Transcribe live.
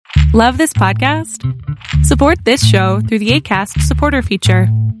Love this podcast? Support this show through the Acast supporter feature.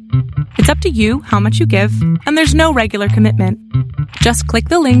 It's up to you how much you give, and there's no regular commitment. Just click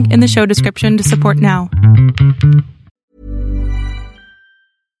the link in the show description to support now.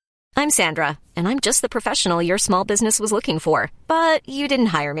 I'm Sandra, and I'm just the professional your small business was looking for. But you didn't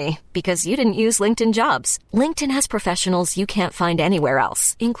hire me because you didn't use LinkedIn Jobs. LinkedIn has professionals you can't find anywhere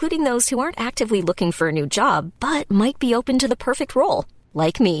else, including those who aren't actively looking for a new job, but might be open to the perfect role,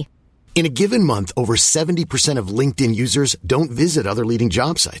 like me. In a given month, over 70% of LinkedIn users don't visit other leading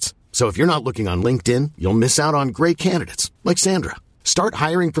job sites. So if you're not looking on LinkedIn, you'll miss out on great candidates like Sandra. Start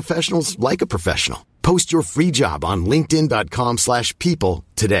hiring professionals like a professional. Post your free job on linkedin.com/people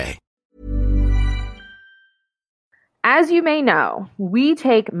today. As you may know, we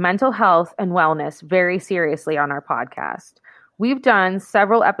take mental health and wellness very seriously on our podcast. We've done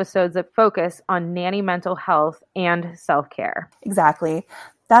several episodes that focus on nanny mental health and self-care. Exactly.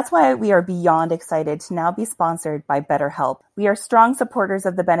 That's why we are beyond excited to now be sponsored by BetterHelp. We are strong supporters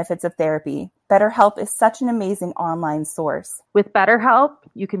of the benefits of therapy. BetterHelp is such an amazing online source. With BetterHelp,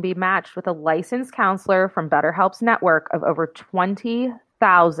 you can be matched with a licensed counselor from BetterHelp's network of over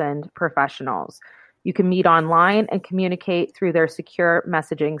 20,000 professionals. You can meet online and communicate through their secure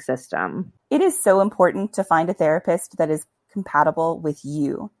messaging system. It is so important to find a therapist that is compatible with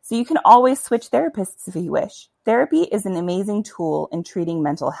you, so you can always switch therapists if you wish. Therapy is an amazing tool in treating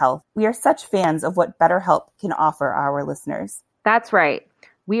mental health. We are such fans of what BetterHelp can offer our listeners. That's right.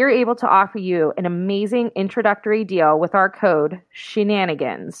 We are able to offer you an amazing introductory deal with our code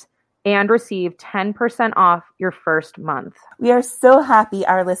SHENANIGANS and receive 10% off your first month. We are so happy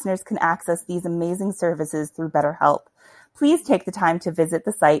our listeners can access these amazing services through BetterHelp. Please take the time to visit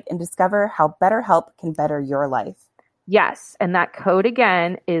the site and discover how BetterHelp can better your life. Yes, and that code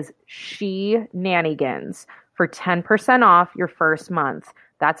again is SHENANIGANS for 10% off your first month.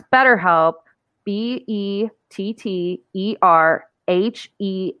 That's BetterHelp,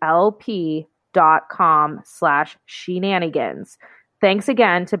 BetterHelp.com/shenanigans. Thanks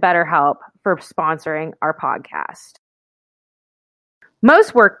again to BetterHelp for sponsoring our podcast.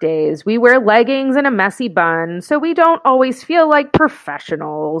 Most workdays, we wear leggings and a messy bun, so we don't always feel like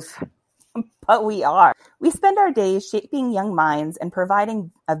professionals. But we are. We spend our days shaping young minds and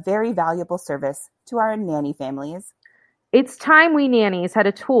providing a very valuable service to our nanny families. It's time we nannies had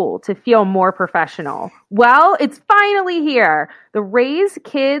a tool to feel more professional. Well, it's finally here. The Raise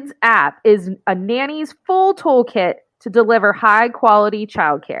Kids app is a nanny's full toolkit to deliver high-quality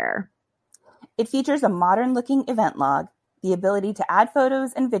childcare. It features a modern-looking event log, the ability to add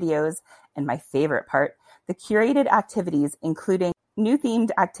photos and videos, and my favorite part, the curated activities, including new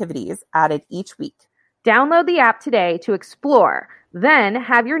themed activities added each week. Download the app today to explore. Then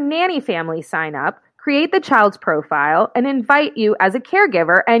have your nanny family sign up, create the child's profile, and invite you as a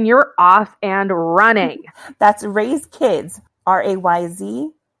caregiver, and you're off and running. That's Raise Kids,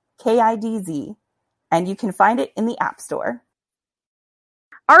 RAYZKIDZ, and you can find it in the App Store.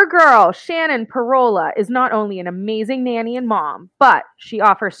 Our girl, Shannon Parola, is not only an amazing nanny and mom, but she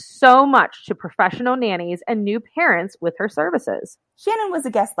offers so much to professional nannies and new parents with her services. Shannon was a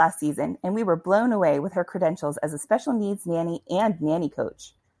guest last season, and we were blown away with her credentials as a special needs nanny and nanny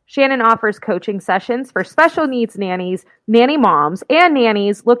coach. Shannon offers coaching sessions for special needs nannies, nanny moms, and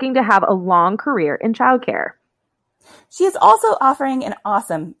nannies looking to have a long career in childcare. She is also offering an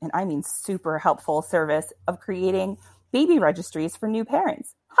awesome, and I mean super helpful service of creating baby registries for new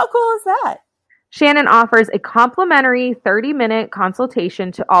parents. How cool is that? Shannon offers a complimentary 30-minute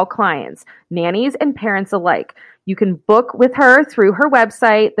consultation to all clients, nannies and parents alike. You can book with her through her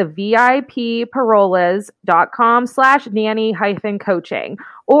website, the VIPparolas.com/nanny-coaching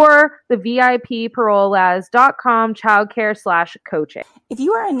or the VIPparolas.com childcare/coaching. If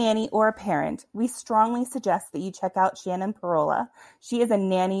you are a nanny or a parent, we strongly suggest that you check out Shannon Parola. She is a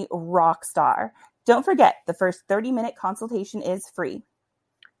nanny rock star. Don't forget, the first 30-minute consultation is free.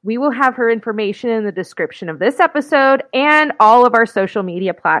 We will have her information in the description of this episode and all of our social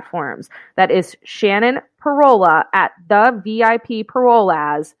media platforms. That is Shannon Parola at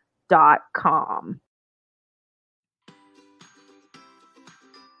thevipparolas.com.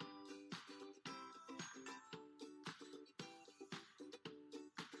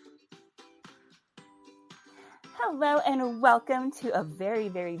 Hello and welcome to a very,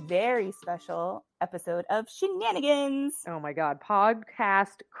 very, very special episode of Shenanigans. Oh my God,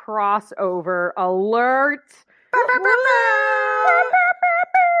 podcast crossover alert.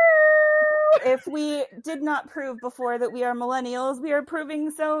 if we did not prove before that we are millennials, we are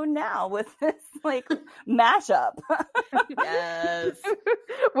proving so now with this like mashup. Yes.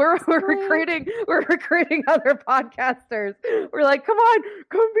 We're recruiting other podcasters. We're like, come on,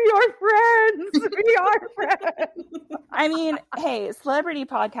 come be our friends. Be our friends. I mean, hey, celebrity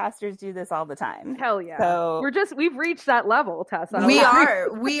podcasters do this all the time. Hell yeah. So we've reached that level, Tessa.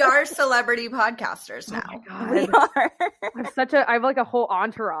 We are celebrity podcasters now. Oh my we God. are. I have like a whole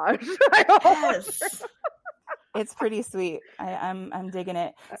entourage. Yes. It's pretty sweet. I'm digging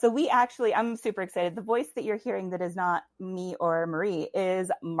it. So I'm super excited. The voice that you're hearing that is not me or Marie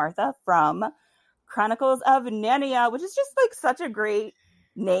is Martha from Chronicles of Narnia, which is just like such a great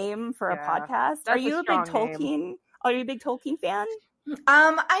name for a podcast. Are you a big Tolkien? Are you a big Tolkien fan?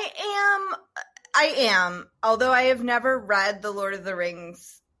 I am. Although I have never read the Lord of the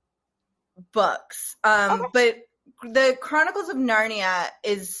Rings books. But the Chronicles of Narnia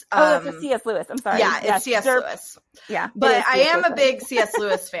is that's a C.S. Lewis. I'm sorry. Yeah, it's C.S. Lewis. Yeah, but I am a big C.S.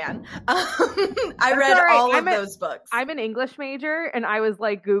 Lewis fan. I read all of those books. I'm an English major, and I was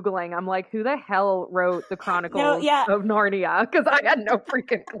like Googling. I'm like, who the hell wrote the Chronicles of Narnia? Because I had no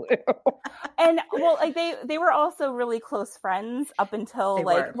freaking clue. And well, like they were also really close friends up until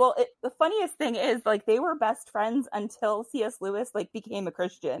the funniest thing is like they were best friends until C.S. Lewis like became a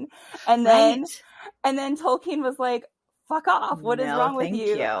Christian, and then Tolkien was like, fuck off, what is wrong with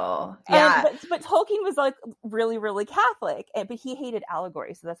you? Yeah. But Tolkien was like really, really Catholic, but he hated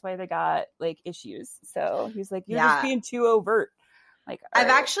allegory, so that's why they got like issues. So he's like, you're just being too overt. Like,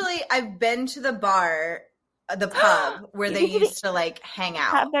 I've been to the bar, the pub where they used to like hang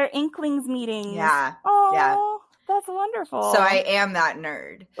out, have their Inklings meetings. Yeah. Oh, yeah. That's wonderful. So I am that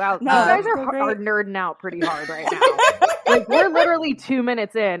nerd. Wow, you guys are nerding out pretty hard right now. Like we're literally 2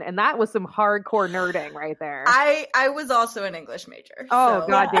 minutes in, and that was some hardcore nerding right there. I was also an English major. Oh,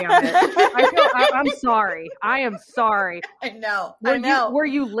 God damn it! I'm sorry. I am sorry. I know. Were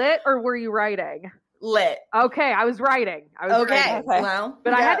you lit or were you writing? Lit. Okay, I was writing. Okay. Well,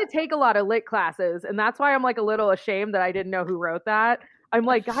 but I had to take a lot of lit classes, and that's why I'm like a little ashamed that I didn't know who wrote that. I'm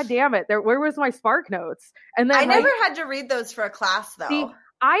like, God damn it! Where was my Spark Notes? And then I never had to read those for a class, though. See,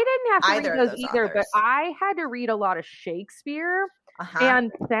 I didn't have to Either read those either, authors. but I had to read a lot of Shakespeare.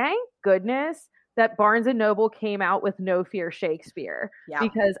 And thank goodness that Barnes and Noble came out with No Fear Shakespeare,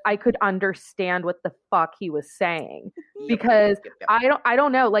 because I could understand what the fuck he was saying. Because I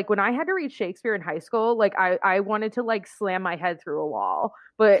don't know, like when I had to read Shakespeare in high school, like I wanted to like slam my head through a wall.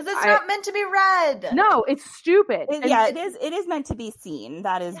 But because it's not meant to be read. No, it's stupid. It is meant to be seen.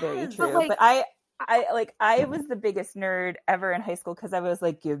 That is very true. But I was the biggest nerd ever in high school because I was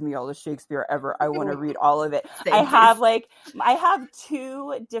like, give me all the Shakespeare ever. I want to read all of it. I have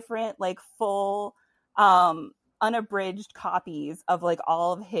 2 different like full unabridged copies of like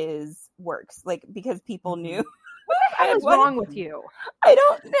all of his works, like because people knew. What is wrong with you? I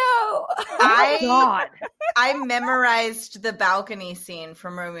don't know. I memorized the balcony scene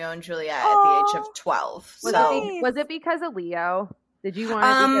from Romeo and Juliet at the age of 12. Was it because of Leo? Did you want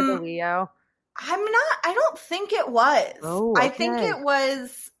it because of Leo? I don't think it was. Oh, okay. I think it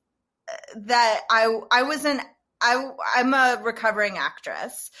was that I'm a recovering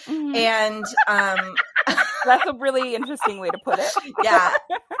actress, and that's a really interesting way to put it. Yeah,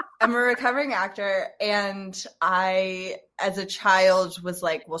 I'm a recovering actor, and I, as a child, was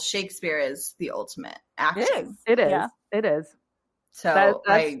like, well, Shakespeare is the ultimate acting. It is. Yeah. It is. So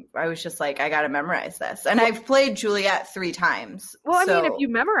I was just like, I got to memorize this. And I've played Juliet 3 times. Well, I mean, if you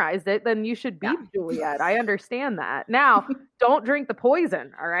memorized it, then you should be Juliet. I understand that. Now, don't drink the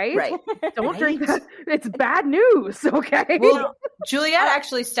poison, all right? Right. Don't drink that. It's bad news, okay? Well, Juliet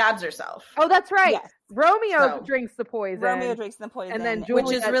actually stabs herself. Oh, that's right. Yes. Romeo drinks the poison. And then Juliet,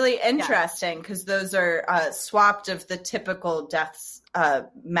 which is really interesting because those are swapped of the typical deaths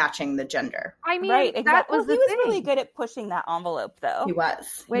matching the gender. I mean, right, exactly. that was he was really good at pushing that envelope, though. He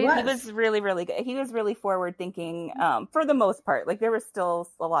was. He was really, really good. He was really forward thinking for the most part. Like there was still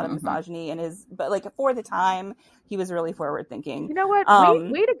a lot of misogyny in but like for the time, he was really forward thinking. You know what?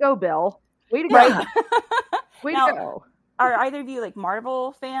 Way to go, Bill. Way to go. Right. Way to go. Are either of you like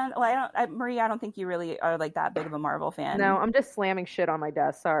Marvel fans? Well, Marie, I don't think you really are like that big of a Marvel fan. No, I'm just slamming shit on my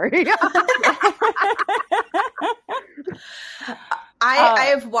desk. Sorry.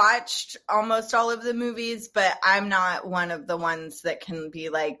 I have watched almost all of the movies, but I'm not one of the ones that can be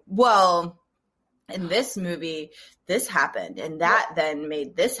like, well, in this movie, this happened, and that then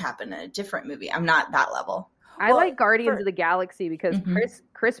made this happen in a different movie. I'm not that level. I like Guardians of the Galaxy because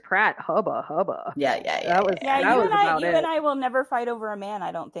Chris Pratt, hubba. Yeah. That was about it. You and I will never fight over a man.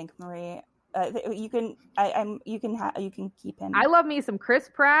 I don't think, Marie. You can keep him. I love me some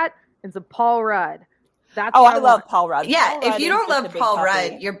Chris Pratt and some Paul Rudd. That's I love Paul Rudd. Yeah, Paul Rudd if you is don't just love a big Paul puppy.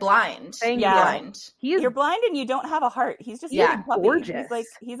 Rudd, you're blind. Thank You're you. blind. He is You're blind and you don't have a heart. He's just Yeah. a big puppy. Gorgeous.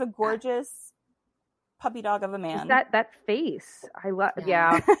 He's a gorgeous puppy dog of a man. that face. I love.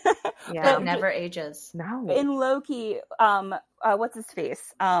 Yeah. Yeah. It never ages. No. In Loki, what's his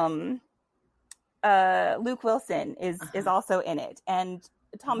face? Luke Wilson is also in it, and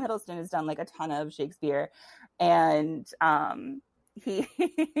Tom Hiddleston has done like a ton of Shakespeare, and he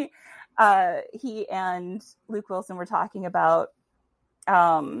and Luke Wilson were talking about.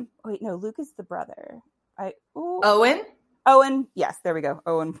 Wait, no, Luke is the brother. Owen. Yes, there we go.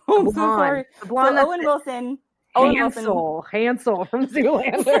 Owen. I'm so sorry. Owen Wilson. Hansel from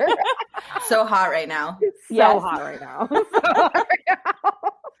Zoolander. So hot right now. Hot right now.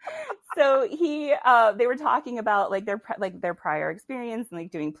 So they were talking about like their prior experience and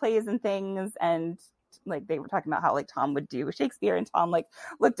like doing plays and things, and like they were talking about how like Tom would do Shakespeare, and Tom like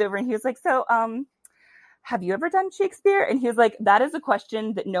looked over and he was like, so have you ever done Shakespeare? And he was like, that is a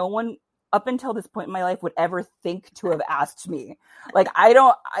question that no one up until this point in my life would ever think to have asked me. Like I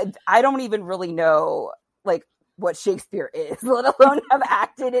don't even really know like what Shakespeare is, let alone have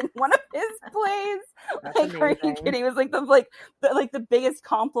acted in one of his plays. That's like, amazing. are you kidding? It was like the biggest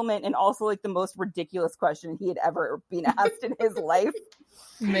compliment and also like the most ridiculous question he had ever been asked in his life.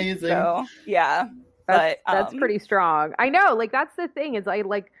 Amazing. So yeah, that's pretty strong. I know, like that's the thing is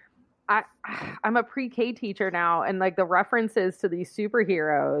I'm a pre-K teacher now, and like the references to these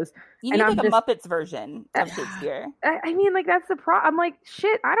superheroes. You need and like a Muppets version of Shakespeare. I mean, like that's the problem. I'm like,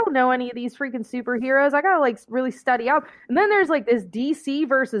 shit, I don't know any of these freaking superheroes. I gotta like really study up. And then there's like this DC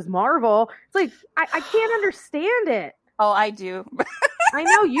versus Marvel. It's like I can't understand it. Oh, I do. I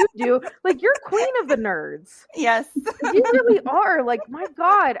know you do. Like you're queen of the nerds. Yes. You really are. Like, my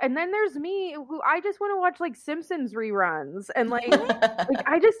God. And then there's me who I just want to watch like Simpsons reruns and like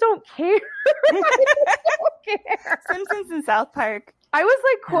I just don't care. I don't care. Simpsons and South Park. I was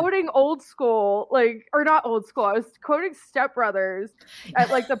like quoting old school, like, or not old school. I was quoting Step Brothers at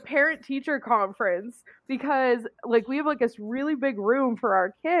like the parent teacher conference because like we have like this really big room for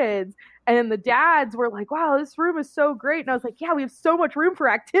our kids. And the dads were like, wow, this room is so great. And I was like, yeah, we have so much room for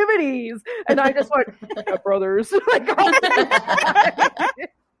activities. And I just went, Step Brothers. Like,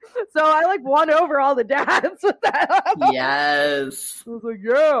 so I like won over all the dads with that. Yes. I was like,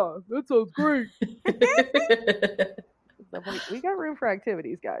 yeah, that sounds great. I'm like, we got room for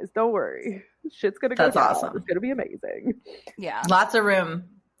activities, guys. Don't worry. Shit's going to go down. Awesome. It's going to be amazing. Yeah. Lots of room.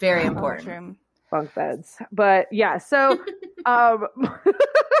 Very important. Bunk beds. But yeah, so oh,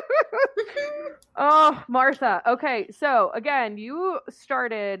 Martha. Okay, so again, you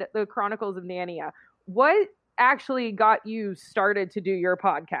started the Chronicles of Narnia. What actually got you started to do your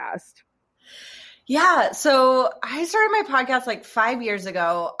podcast? Yeah, so I started my podcast like 5 years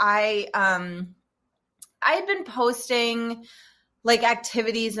ago. I had been posting like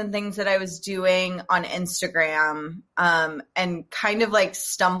activities and things that I was doing on Instagram, and kind of like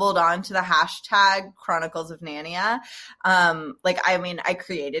stumbled onto the hashtag Chronicles of Narnia. I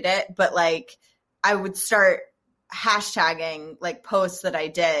created it, but like I would start hashtagging like posts that I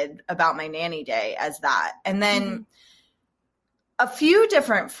did about my nanny day as that. And then a few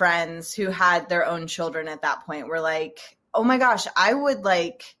different friends who had their own children at that point were like, oh my gosh, I would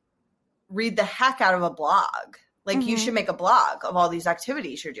like read the heck out of a blog. Like you should make a blog of all these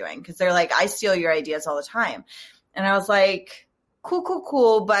activities you're doing. Cause they're like, I steal your ideas all the time. And I was like,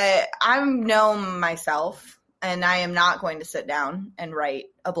 cool. But I'm gnome myself and I am not going to sit down and write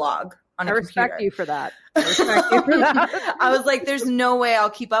a blog on a computer. I respect you for that. I was like, there's no way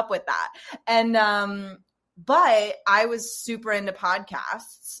I'll keep up with that. And, but I was super into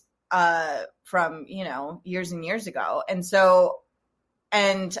podcasts, from, years and years ago.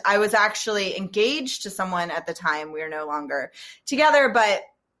 And I was actually engaged to someone at the time. We are no longer together, but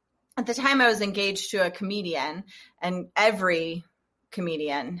at the time I was engaged to a comedian, and every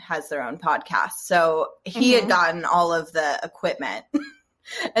comedian has their own podcast. So he had gotten all of the equipment.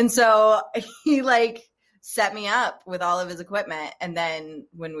 And so he like set me up with all of his equipment. And then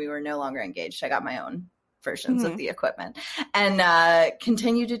when we were no longer engaged, I got my own versions of the equipment and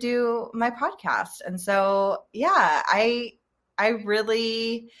continue to do my podcast. And so, yeah, I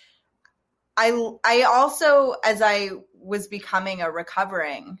also, as I was becoming a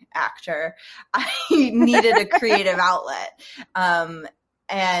recovering actor, I needed a creative outlet.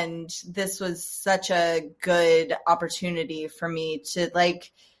 And this was such a good opportunity for me to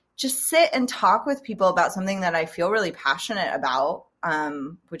like just sit and talk with people about something that I feel really passionate about,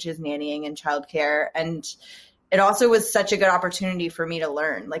 which is nannying and childcare. And it also was such a good opportunity for me to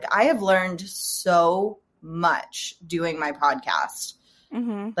learn. Like I have learned so much doing my podcast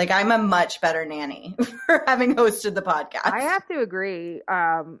Mm-hmm. Like, I'm a much better nanny for having hosted the podcast. I have to agree.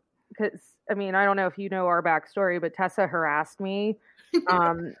 Because, I mean, I don't know if you know our backstory, but Tessa harassed me.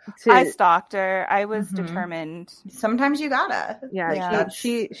 I stalked her. I was determined. Sometimes you gotta. Yeah,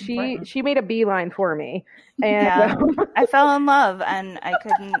 she made a beeline for me. And I fell in love and I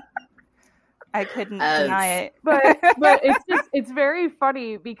couldn't deny it. But it's very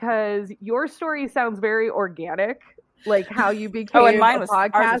funny because your story sounds very organic, like how you became and mine a was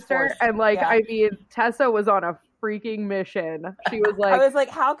podcaster. And I mean, Tessa was on a freaking mission. She was like, I was like,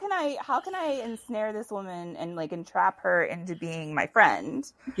 how can I ensnare this woman and like entrap her into being my friend?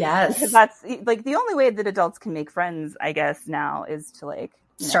 Yes. Because that's like the only way that adults can make friends, I guess, now is to like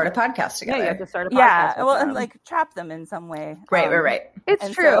start a podcast together. Yeah, you have to start a podcast. Yeah, well, them. and like trap them in some way. Right.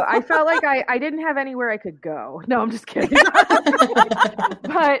 It's true. So... I felt like I didn't have anywhere I could go. No, I'm just kidding.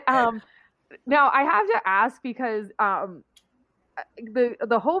 But now I have to ask because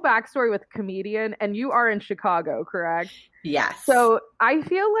the whole backstory with comedian, and you are in Chicago, correct? Yes. So I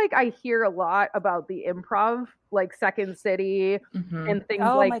feel like I hear a lot about the improv, like Second City and things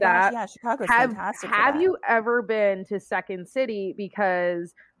like that. Gosh, yeah, Chicago's fantastic. Have you ever been to Second City?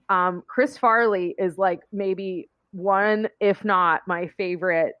 Because Chris Farley is like maybe one, if not my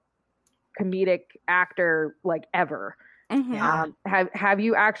favorite comedic actor like ever. Mm-hmm. Have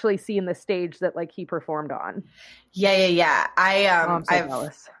you actually seen the stage that like he performed on? Yeah. I'm so I've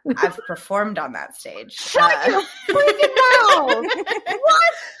jealous. I've performed on that stage. Shut your freaking mouth!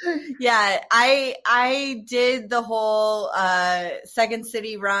 What? Yeah, I did the whole Second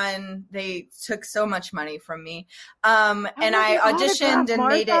City run. They took so much money from me, and I auditioned and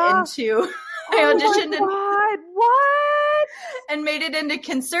made it into. I auditioned and made it into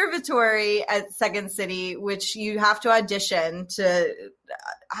conservatory at Second City, which you have to audition to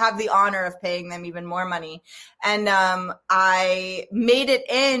have the honor of paying them even more money. And I made it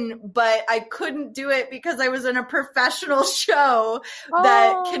in, but I couldn't do it because I was in a professional show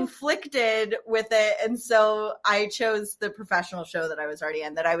that conflicted with it. And so I chose the professional show that I was already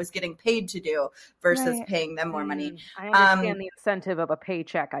in, that I was getting paid to do versus paying them more money. I understand the incentive of a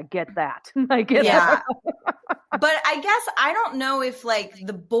paycheck. I get that. I get that. But I guess I don't know if like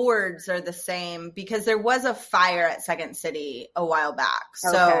the boards are the same because there was a fire at Second City a while back.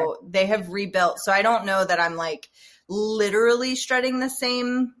 So they have rebuilt. So I don't know that I'm like literally strutting the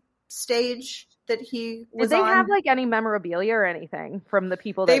same stage that he was Did they on. have like any memorabilia or anything from the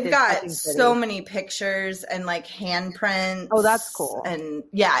people that They've got so many pictures and like handprints. Oh, that's cool. And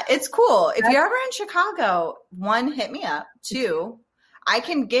yeah, it's cool. If you're ever in Chicago, 1, hit me up. 2, I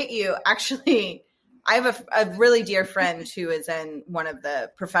can get you actually. I have a really dear friend who is in one of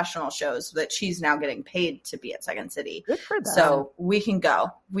the professional shows that she's now getting paid to be at Second City. Good for them. So we can go.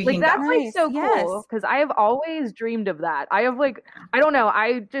 That's like so cool because I have always dreamed of that. I have like, I don't know.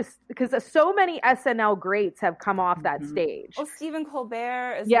 I just, because so many SNL greats have come off that stage. Oh, Stephen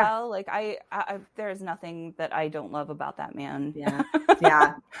Colbert as well. Like I there's nothing that I don't love about that man.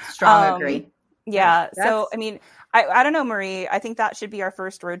 Yeah. Strong agree. Yeah. So, I mean, I don't know, Marie. I think that should be our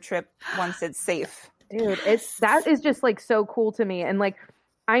first road trip once it's safe. Dude, that is just like so cool to me. And like,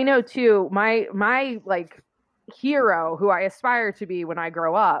 I know too, my like hero who I aspire to be when I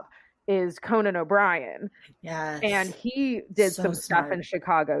grow up is Conan O'Brien. Yes. And he did some stuff in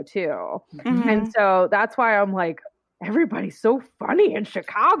Chicago too. Mm-hmm. And so that's why I'm like, everybody's so funny in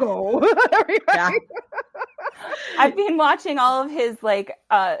Chicago. I've been watching all of his like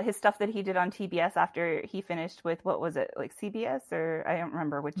his stuff that he did on TBS after he finished with, what was it, like CBS, or I don't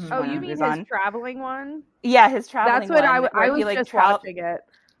remember which one. Oh, you mean his on. traveling one? Yeah, his traveling one. That's what I was just watching it.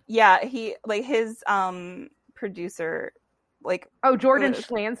 Yeah, he like his producer, like Jordan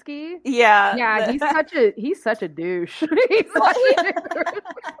Schlansky. Yeah, he's such a douche.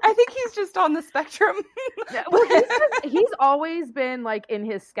 I think he's just on the spectrum. Well, he's always been like in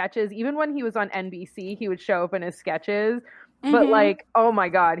his sketches. Even when he was on NBC, he would show up in his sketches. But like, oh my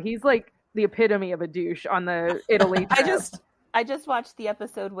god, he's like the epitome of a douche on the Italy trip. I just watched the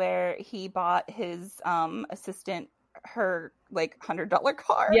episode where he bought his assistant her like $100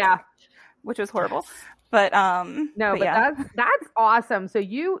 car. Yeah, which was horrible. But that's awesome. So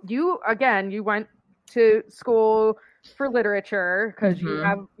you went to school for literature because you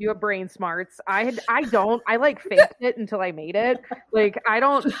have brain smarts. I like faked it until I made it. Like I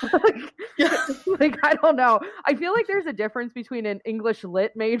don't I don't know. I feel like there's a difference between an English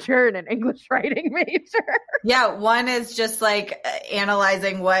lit major and an English writing major. Yeah, one is just like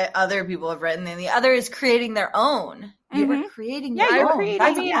analyzing what other people have written, and the other is creating their own. You were creating your own.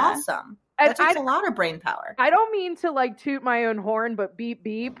 That's awesome. That takes a lot of brain power. I don't mean to like toot my own horn, but beep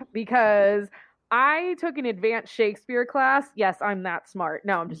beep, because I took an advanced Shakespeare class. Yes, I'm that smart.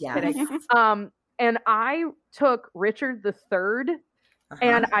 No, I'm just Yes. kidding. And I took Richard III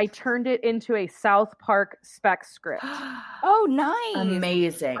and I turned it into a South Park spec script. Oh, nice.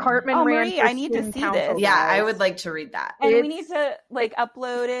 Amazing. Cartman Oh, ran Marie, for I need to student see council, this. Yeah, I guys. would like to read that. And we It's- need to like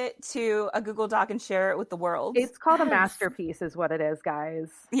upload it to a Google Doc and share it with the world. It's called a Yes. masterpiece, is what it is,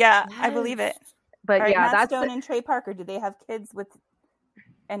 guys. Yeah, I believe it. But All right, yeah, Matt that's Stone and Trey Parker. Do they have kids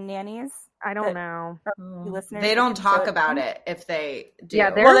and nannies? I don't know. You listeners, They you don't can talk show about them? it if they do.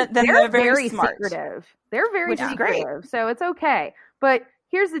 Yeah, they're, Well, then they're they're very very smart. secretive. They're very Which is great. secretive, so it's okay. But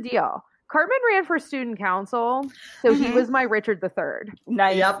here's the deal. Cartman ran for student council, so he Mhm. was my Richard III.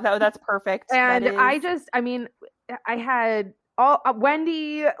 Nice. Yep. That's perfect. And That is- I had all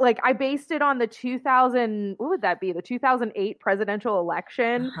Wendy, like I based it on the 2008 presidential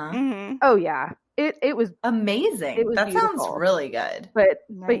election. Uh-huh. Mhm. Oh yeah. It was, Amazing. It was That sounds beautiful. really good. but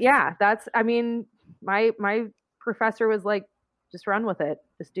Nice. yeah, that's, I mean, my professor was like, just run with it.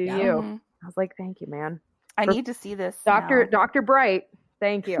 Just do Yeah. you. Mhm. I was like, thank you, man. I need to see this. Dr. Bright,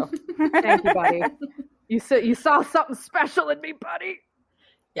 thank you. Thank you, buddy. You saw something special in me, buddy.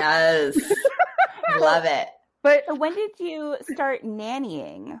 Yes. Love it. But So when did you start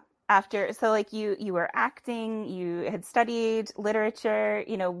nannying? After, so like you were acting, you had studied literature,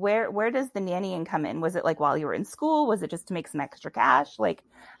 you know, where does the nannying come in? Was it like while you were in school? Was it just to make some extra cash? Like,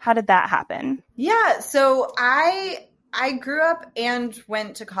 how did that happen? Yeah, so I grew up and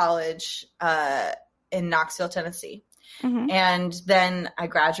went to college in Knoxville, Tennessee. Mhm. And then I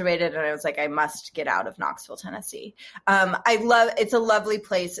graduated and I was like, I must get out of Knoxville, Tennessee. It's a lovely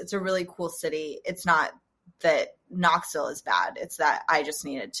place. It's a really cool city. It's not that Knoxville is bad. It's that I just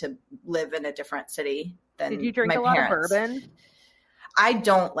needed to live in a different city than did you drink my a lot parents. of bourbon? I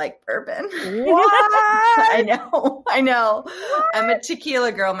don't like bourbon. What? I know. I'm a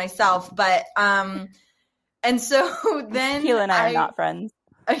tequila girl myself, but and so then Tequila and I are not friends.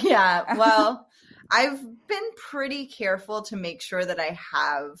 Yeah, well, I've been pretty careful to make sure that I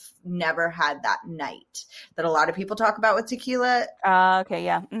have never had that night that a lot of people talk about with tequila. Okay,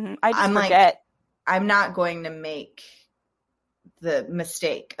 yeah. Mhm. I just I'm like, forget. I'm not going to make the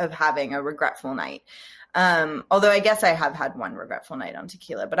mistake of having a regretful night. Although I guess I have had one regretful night on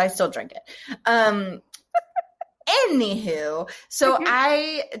tequila, but I still drink it. Anywho, so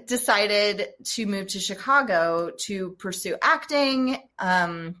I decided to move to Chicago to pursue acting,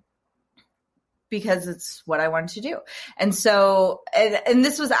 because it's what I wanted to do. And so, and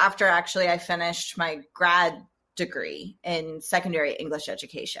this was after actually I finished my grad degree in secondary English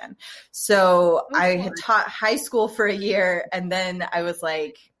education. So I had taught high school for a year and then I was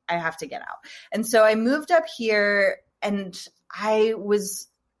like, I have to get out. And so I moved up here and I was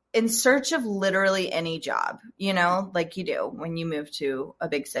in search of literally any job, you know, like you do when you move to a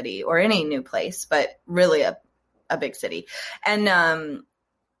big city or any new place, but really a big city. And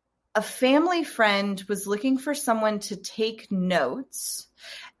a family friend was looking for someone to take notes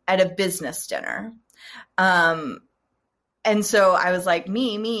at a business dinner. And so I was like,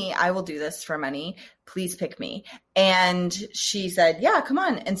 me, I will do this for money. Please pick me. And she said, yeah, come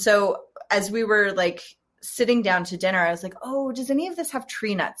on. And so as we were like sitting down to dinner, I was like, oh, does any of this have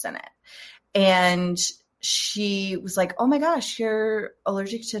tree nuts in it? And she was like, oh my gosh, you're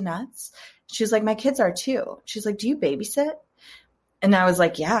allergic to nuts? She was like, my kids are too. She's like, do you babysit? And I was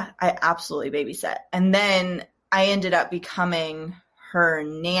like, yeah, I absolutely babysit. And then I ended up becoming her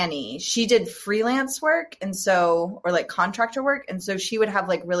nanny. She did freelance work or like contractor work. And so she would have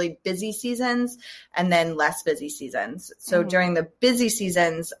like really busy seasons and then less busy seasons. So during the busy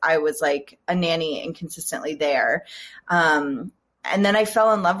seasons, I was like a nanny and consistently there. And then I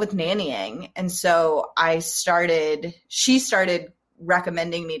fell in love with nannying. And so she started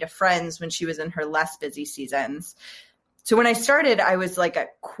recommending me to friends when she was in her less busy seasons. So when I started, I was like a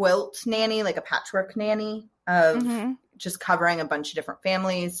quilt nanny, like a patchwork nanny of just covering a bunch of different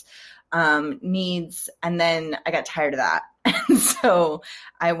families' needs. And then I got tired of that. And so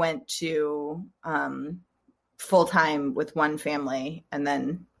I went to full-time with one family. And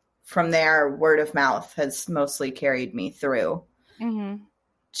then from there, word of mouth has mostly carried me through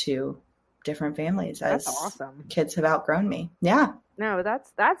to different families as That's awesome. kids have outgrown me. Yeah. No,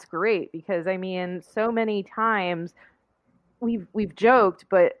 that's great because I mean, so many times we've joked,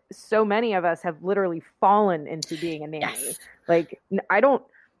 but so many of us have literally fallen into being a nanny. Yes. Like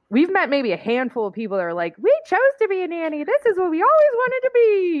we've met maybe a handful of people that are like, we chose to be a nanny. This is what we always wanted to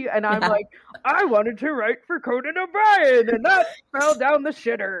be. And I'm like, I wanted to write for Conan O'Brien and that fell down the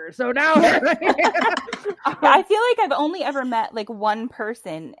shitter. So now I feel like I've only ever met like one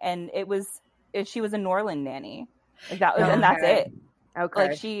person and she was a Norland nanny. Like that was, and that's Okay. it. Okay.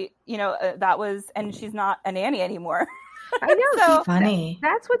 Like she, that was, and she's not a nanny anymore. I know. So funny.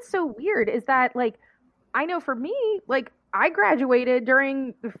 That's what's so weird is that, like, I know for me, like, I graduated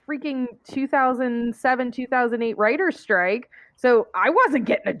during the freaking 2007, 2008 writer's strike. So I wasn't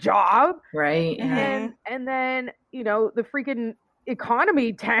getting a job. Right. Yeah. And then, the freaking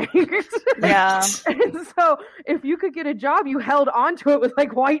economy tanked. Yeah. And so if you could get a job, you held onto it with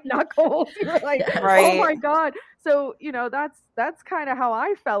like white knuckles. You're like, right. Oh my God. So, that's kind of how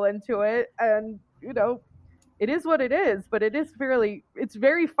I fell into it. And, it is what it is, but it's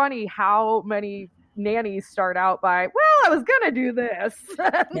very funny how many nannies start out by, well, I was gonna do this.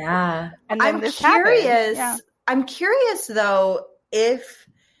 Yeah. And then I'm curious. Yeah. I'm curious though, if,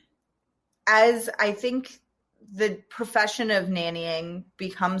 as I think the profession of nannying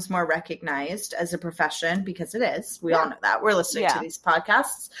becomes more recognized as a profession, because it is, we all know that, we're listening to these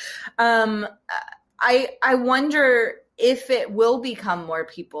podcasts. I wonder if it will become more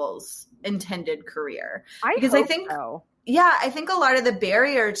people's intended career, because I think so. Yeah, I think a lot of the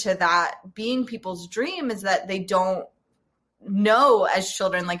barrier to that being people's dream is that they don't know as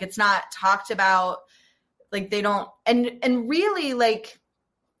children, like it's not talked about, like they don't, and really, like,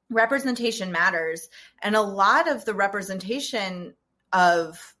 representation matters. And a lot of the representation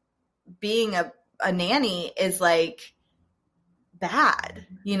of being a nanny is like bad,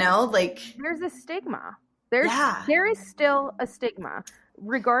 like there's a stigma. There is still a stigma,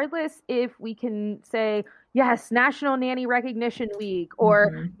 regardless if we can say, yes, National Nanny Recognition Week,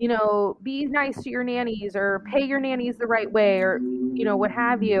 or, be nice to your nannies, or pay your nannies the right way, or, what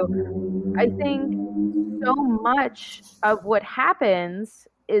have you. I think so much of what happens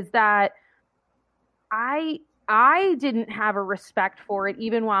is that I didn't have a respect for it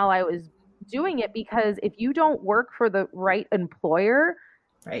even while I was doing it, because if you don't work for the right employer,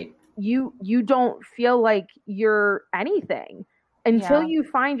 right, you don't feel like you're anything until you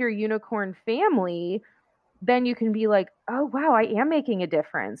find your unicorn family. Then you can be like, oh wow, I am making a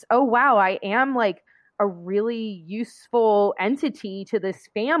difference. Oh wow, I am like a really useful entity to this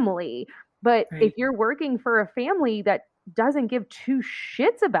family. But if you're working for a family that doesn't give two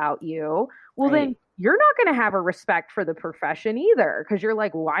shits about you, well, then you're not going to have a respect for the profession either, because you're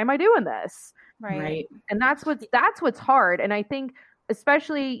like, why am I doing this? Right. And that's what's hard. And I think,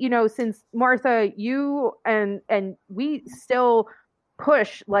 especially, since Martha, you and we still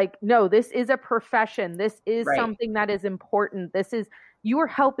push, like, no, this is a profession. This is something that is important. You are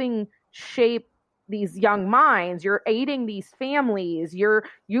helping shape these young minds. You're aiding these families.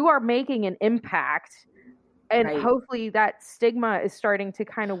 You are making an impact. And hopefully that stigma is starting to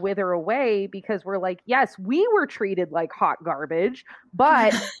kind of wither away, because we're like, yes, we were treated like hot garbage,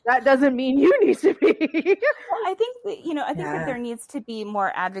 but that doesn't mean you need to be. Well, I think that, that there needs to be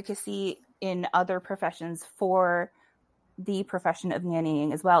more advocacy in other professions for the profession of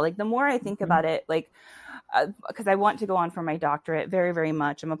nannying as well. Like, the more I think about it, like, because I want to go on for my doctorate very, very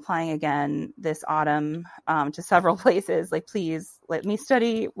much. I'm applying again this autumn to several places. Like, please let me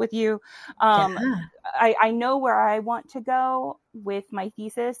study with you. I know where I want to go with my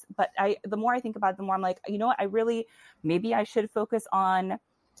thesis, but the more I think about it, the more I'm like, what, maybe I should focus on,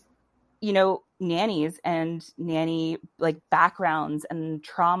 nannies and nanny like backgrounds and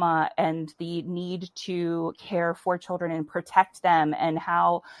trauma and the need to care for children and protect them, and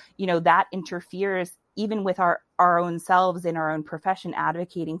how, that interferes even with our own selves in our own profession,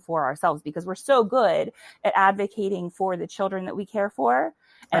 advocating for ourselves, because we're so good at advocating for the children that we care for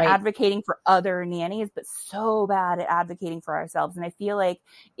and advocating for other nannies, but so bad at advocating for ourselves. And I feel like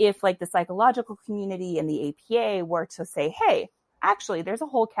if, like, the psychological community and the APA were to say, hey, actually, there's a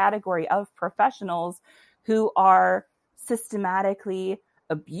whole category of professionals who are systematically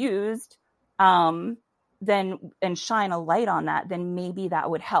abused, then, and shine a light on that, then maybe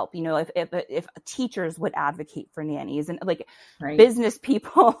that would help. If teachers would advocate for nannies, and like business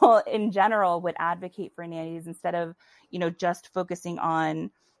people in general would advocate for nannies, instead of, just focusing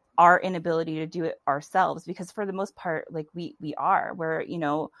on our inability to do it ourselves, because for the most part, like we're,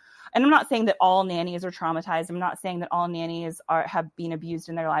 and I'm not saying that all nannies are traumatized. I'm not saying that all nannies have been abused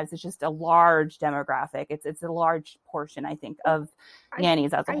in their lives. It's just a large demographic. It's a large portion, I think, of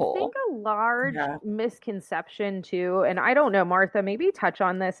nannies as a whole. I think a large misconception too, and I don't know, Martha, maybe touch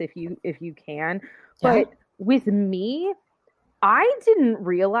on this if you can. But with me, I didn't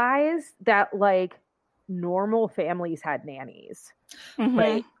realize that, like, normal families had nannies.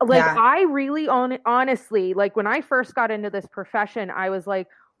 I really honestly, like, when I first got into this profession, I was like,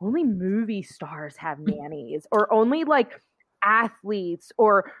 only movie stars have nannies, or only like athletes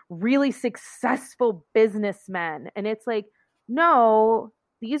or really successful businessmen. And it's like, no,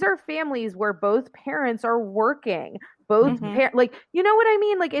 these are families where both parents are working, both Mhm. like, you know what I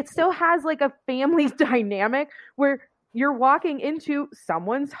mean? Like, it still has like a family dynamic where you're walking into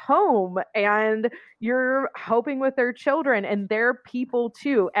someone's home and you're helping with their children, and they're people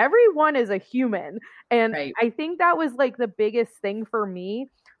too. Everyone is a human. And Right. I think that was like the biggest thing for me,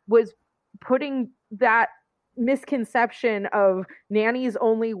 was putting that misconception of nannies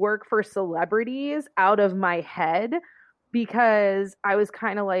only work for celebrities out of my head, because I was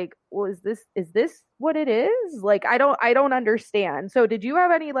kind of like, well, is this what it is? Like, I don't understand. So did you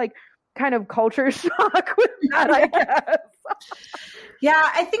have any like kind of culture shock with that, I guess? Yeah,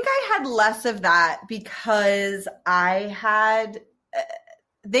 I think I had less of that because I had,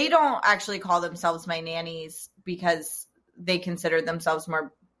 they don't actually call themselves my nannies because they consider themselves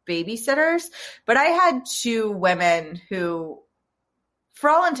more babysitters, but I had two women who, for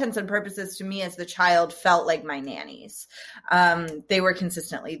all intents and purposes, to me as the child, felt like my nannies. They were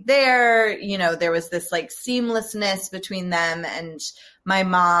consistently there. You know, there was this like seamlessness between them and my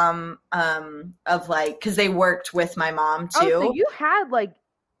mom, of like, because they worked with my mom too. Oh, so you had like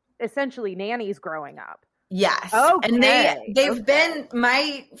essentially nannies growing up. Yes. Okay. And they've been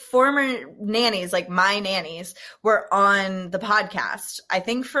my former nannies, like my nannies, were on the podcast. I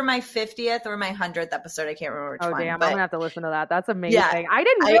think for my 50th or my 100th episode. I can't remember which one. Oh, damn. But I'm going to have to listen to that. That's amazing. Yeah. I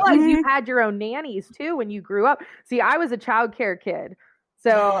didn't realize you had your own nannies too when you grew up. See, I was a childcare kid.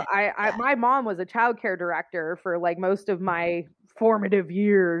 So my mom was a childcare director for like most of my formative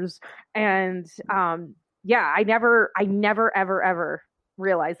years. And I never ever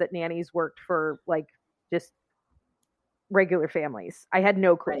realized that nannies worked for like just regular families. I had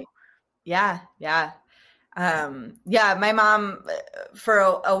no clue. Right. Yeah. My mom for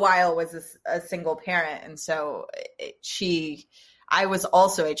a while was a single parent. And so I was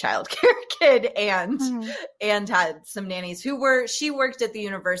also a child care kid and had some nannies she worked at the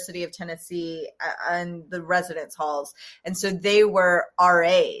University of Tennessee on the residence halls. And so they were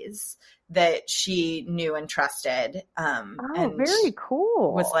RAs that she knew and trusted. And very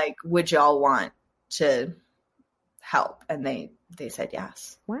cool. Was like, would y'all want to help? And they said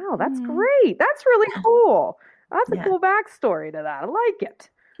yes. Wow, that's great. That's really cool. That's a cool backstory to that. I like it.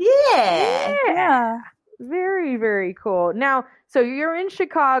 Yeah. Very, very cool. Now, so you're in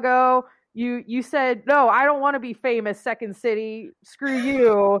Chicago. You said, no, I don't want to be famous, Second City. Screw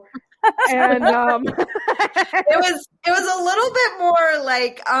you. And it was a little bit more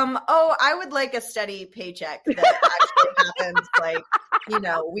like, I would like a steady paycheck that actually happens like, you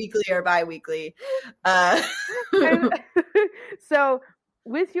know, weekly or bi-weekly. So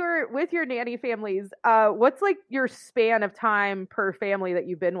with your nanny families, what's like your span of time per family that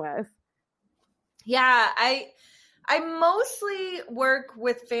you've been with? Yeah, I mostly work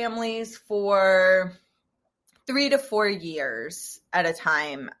with families for 3 to 4 years at a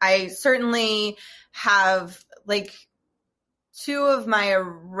time. I certainly have like 2 of my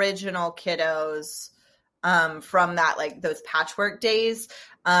original kiddos from that, like those patchwork days.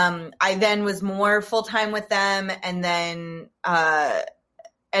 I then was more full-time with them, and then and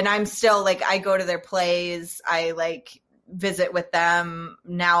I'm still like, I go to their plays. I like visit with them.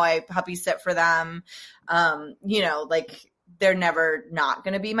 Now I puppy sit for them. You know, like they're never not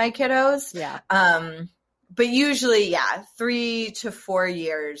going to be my kiddos. Yeah. But usually, 3 to 4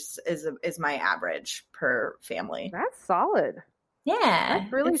 years is my average per family. That's solid. Yeah.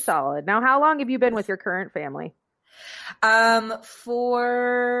 That's really solid. Now, how long have you been with your current family?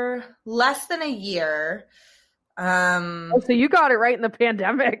 For less than a year. So you got it right in the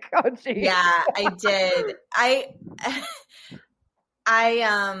pandemic. Oh, geez. Yeah, I did.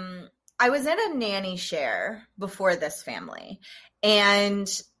 I was in a nanny share before this family,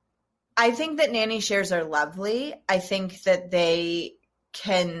 and I think that nanny shares are lovely. I think that they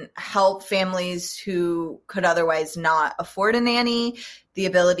can help families who could otherwise not afford a nanny, the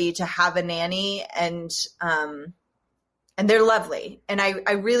ability to have a nanny, and they're lovely. And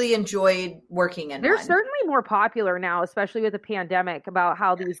I really enjoyed working in They're one. certainly more popular now, especially with the pandemic, about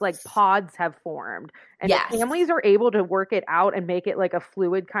how these like pods have formed. And Yes. if families are able to work it out and make it like a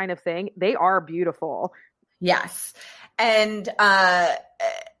fluid kind of thing, they are beautiful. Yes. But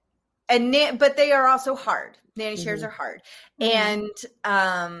they are also hard. Nanny shares are hard. And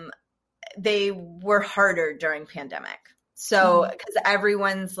they were harder during pandemic. So, because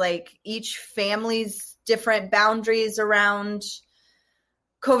everyone's like, each family's different boundaries around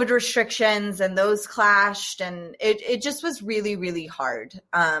COVID restrictions, and those clashed, and it just was really, really hard.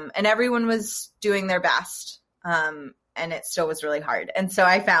 And everyone was doing their best. And it still was really hard. And so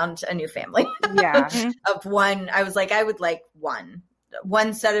I found a new family. Yeah. Of one. I was like, I would like one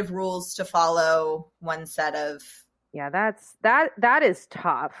set of rules to follow, one set of Yeah, that is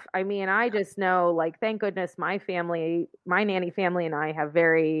tough. I mean, I just know, like, thank goodness my nanny family and I have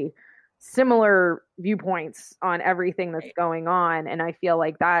very similar viewpoints on everything that's going on. And I feel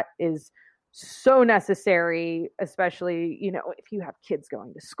like that is so necessary, especially, if you have kids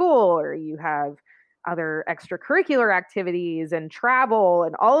going to school or you have other extracurricular activities and travel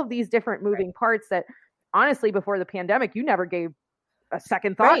and all of these different moving parts that honestly, before the pandemic, you never gave a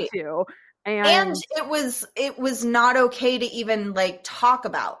second thought to. And it was not okay to even like talk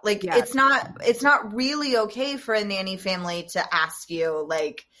about, like, it's not really okay for a nanny family to ask you,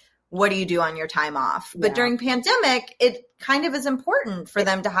 like, what do you do on your time off? But during pandemic, it kind of is important for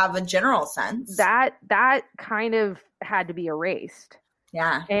them to have a general sense. That kind of had to be erased.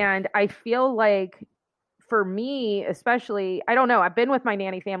 Yeah. And I feel like for me, especially, I don't know, I've been with my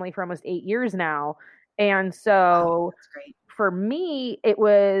nanny family for almost 8 years now. And so that's great. For me, it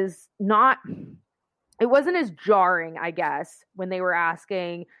wasn't as jarring, I guess, when they were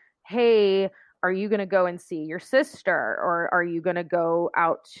asking, hey, are you going to go and see your sister? Or are you going to go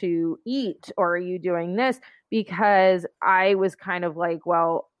out to eat? Or are you doing this? Because I was kind of like,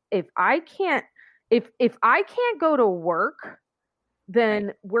 well, if I can't go to work,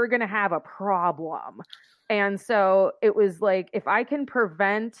 then we're going to have a problem. And so it was like, if I can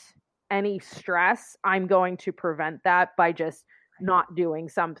prevent any stress, I'm going to prevent that by just not doing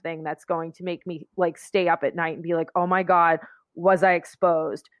something that's going to make me like stay up at night and be like, oh my God, was I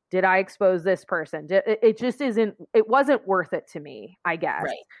exposed? Did I expose this person? It wasn't worth it to me, I guess.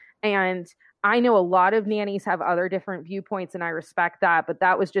 Right. And I know a lot of nannies have other different viewpoints and I respect that, but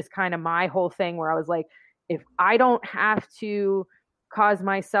that was just kind of my whole thing where I was like, if I don't have to cause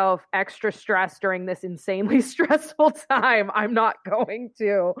myself extra stress during this insanely stressful time, I'm not going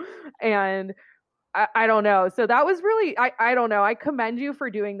to. And I don't know. So that was really, I don't know. I commend you for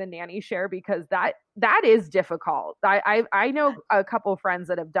doing the nanny share because that is difficult. I know a couple of friends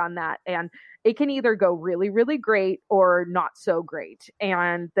that have done that and it can either go really, really great or not so great.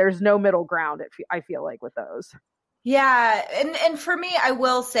 And there's no middle ground, I feel like, with those. Yeah. And for me, I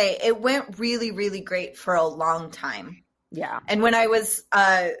will say it went really, really great for a long time. Yeah. And when I was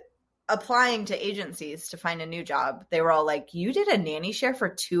applying to agencies to find a new job, they were all like, you did a nanny share for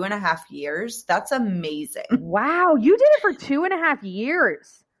 2.5 years? That's amazing. Wow. You did it for 2.5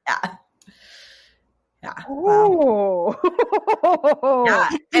 years. Yeah. Yeah. Oh. Yeah.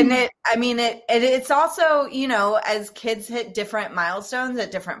 And it's also, as kids hit different milestones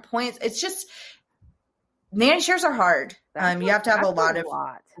at different points, it's just, nanny shares are hard. You have to have a lot of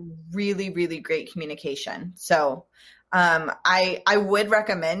really, really great communication. So I would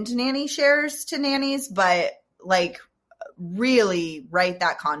recommend nanny shares to nannies, but like really write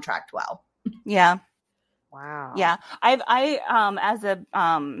that contract well. Yeah. Wow. Yeah. I as a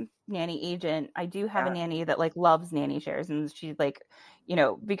nanny agent, I do have a nanny that like loves nanny shares, and she's like,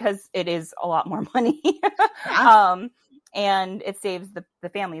 because it is a lot more money. And it saves the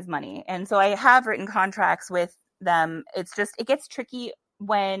family's money. And so I have written contracts with them. It's just, it gets tricky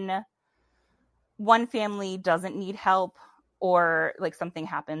when one family doesn't need help or like something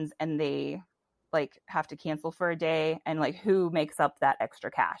happens and they like have to cancel for a day, and like who makes up that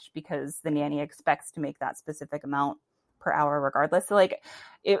extra cash because the nanny expects to make that specific amount per hour regardless. So like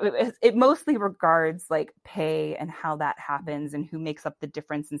it mostly regards like pay and how that happens and who makes up the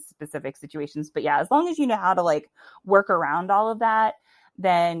difference in specific situations. But yeah, as long as you know how to like work around all of that,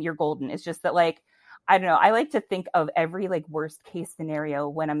 then you're golden. It's just that like, I don't know, I like to think of every like worst case scenario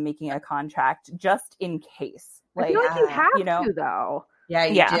when I'm making a contract just in case. Like, I feel like you have to though. Yeah,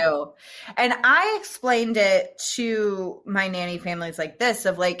 you do. And I explained it to my nanny families like this,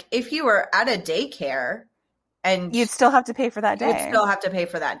 of like, if you were at a daycare and you'd still have to pay for that day. You'd still have to pay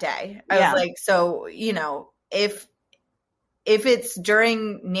for that day. I was like, so, if it's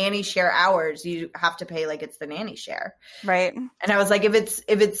during nanny share hours, you have to pay like it's the nanny share. Right. And I was like, if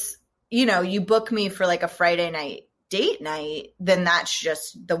it's, you book me for like a Friday night date night, then that's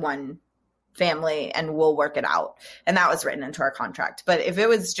just the one family and we'll work it out. And that was written into our contract. But if it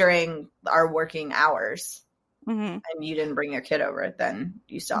was during our working hours and you didn't bring your kid over, then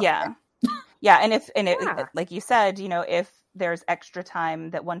you still have to pay. Yeah. And if like you said, if there's extra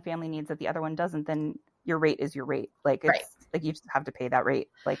time that one family needs that the other one doesn't, then your rate is your rate. Like, it's like you just have to pay that rate.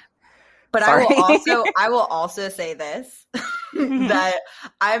 Like, but sorry. I will also say this, that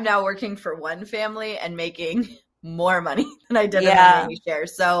I'm now working for one family and making more money than I did in the nanny share.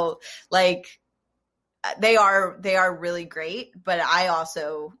 So like they are really great, but I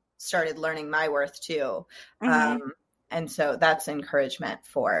also started learning my worth too. And so that's encouragement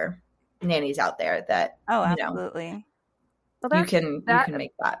for nannies out there that, absolutely. You can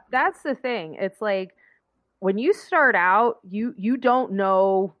make that. That's the thing. It's like, when you start out, you don't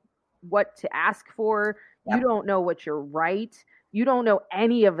know what to ask for. Yep. You don't know what you're right. You don't know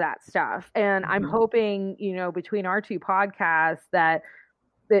any of that stuff. And I'm hoping, between our two podcasts that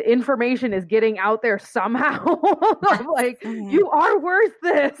the information is getting out there somehow. I'm like, you are worth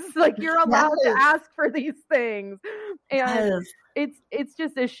this. Like, you're allowed to ask for these things. And it's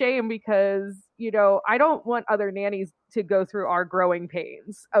just a shame because, I don't want other nannies to go through our growing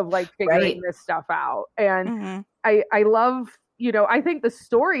pains of like figuring this stuff out. And I love, I think the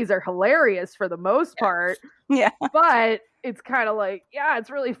stories are hilarious for the most part. Yeah. But it's kind of like, yeah, it's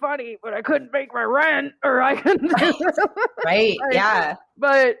really funny, but I couldn't make my rent or I couldn't. Right. Yeah.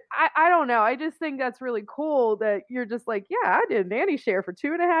 But I don't know. I just think that's really cool that you're just like, yeah, I did nanny share for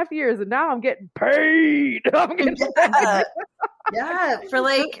 2.5 years and now I'm getting paid. Yeah. For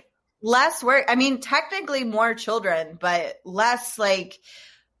like less work. I mean, technically more children, but less like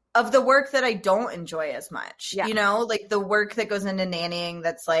of the work that I don't enjoy as much, like the work that goes into nannying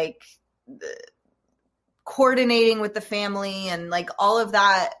that's like coordinating with the family and like all of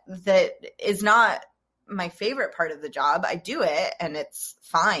that is not my favorite part of the job. I do it and it's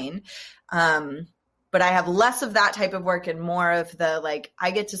fine. But I have less of that type of work and more of the, like,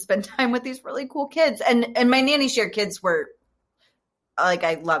 I get to spend time with these really cool kids and my nanny share kids were like,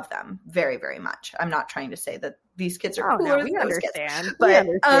 I love them very, very much. I'm not trying to say that these kids are cooler than those understand. kids. But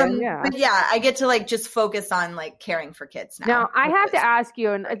yeah, I get to like just focus on like caring for kids now. Now I have to ask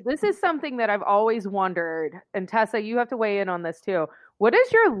you, and this is something that I've always wondered, and Tessa, you have to weigh in on this too. What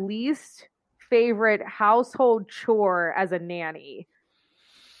is your least favorite household chore as a nanny?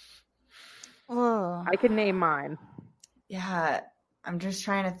 Oh. I can name mine. Yeah, I'm just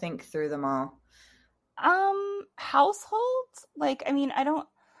trying to think through them all. Households? Like, I mean, I don't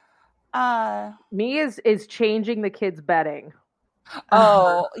me is changing the kids' bedding.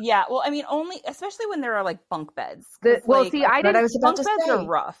 Oh, yeah. Well, I mean, only especially when there are like bunk beds. I bunk beds are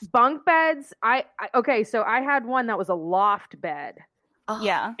rough. Bunk beds. Okay, so I had one that was a loft bed.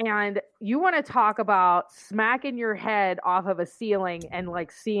 Yeah. And you want to talk about smacking your head off of a ceiling and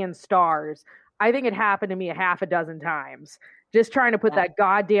like seeing stars. I think it happened to me 6 times. Just trying to put that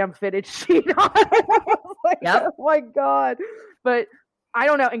goddamn fitted sheet on. Like, oh my God. But I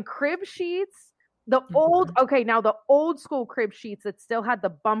don't know. And crib sheets, the old school crib sheets that still had the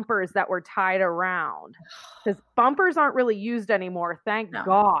bumpers that were tied around. Because bumpers aren't really used anymore. Thank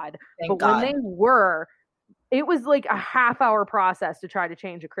God. When they were, it was like a half-hour process to try to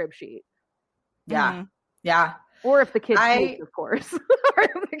change a crib sheet. Yeah. Mm-hmm. Yeah. Or if the kids moved, of course.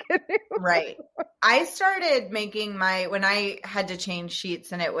 Right. I started making when I had to change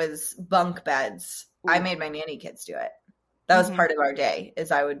sheets and it was bunk beds, I made my nanny kids do it. That was part of our day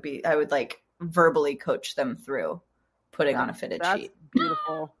is I would like verbally coach them through putting on a fitted sheet.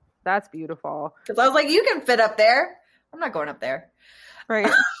 Beautiful. That's beautiful. Because I was like, you can fit up there. I'm not going up there.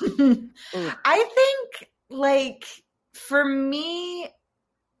 Right. I think like for me,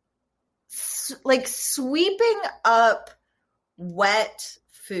 like sweeping up wet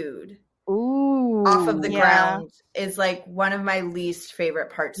food off of the ground is like one of my least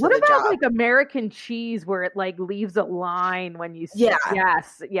favorite parts of the job. What about like American cheese where it like leaves a line when you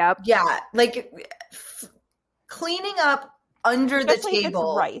yes, yep. Yeah, like cleaning up under the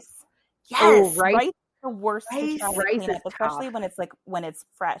table. Rice. Yes, rice is the worst to try to clean up, especially when it's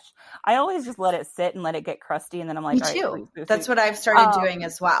fresh. I always just let it sit and let it get crusty and then I'm like, me too. That's what I've started doing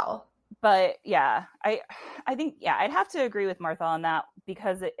as well. But yeah, I think I'd have to agree with Martha on that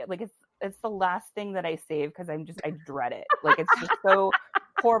because it's the last thing that I save because I dread it. Like it's just so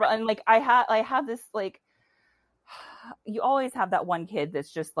horrible. And like I have this like, you always have that one kid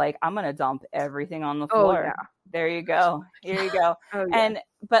that's just like, I'm gonna dump everything on the floor. Oh, yeah. There you go. Here you go. Oh, yeah.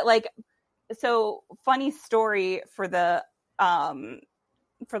 But like, so funny story for the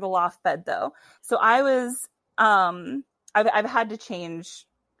loft bed though. So I was I've had to change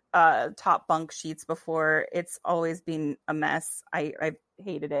top bunk sheets before. It's always been a mess. I've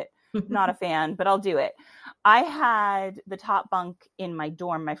hated it. Not a fan, but I'll do it. I had the top bunk in my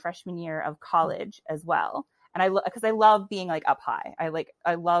dorm my freshman year of college as well. And because I love being like up high.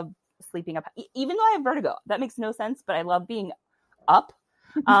 I love sleeping up, even though I have vertigo. That makes no sense, but I love being up.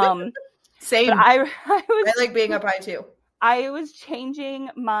 Same. But I like being up high too. I was changing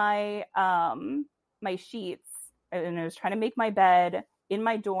my my sheets and I was trying to make my bed in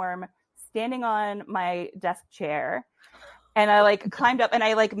my dorm, standing on my desk chair. And I like climbed up and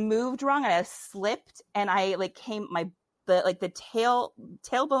I like moved wrong and I slipped and I like the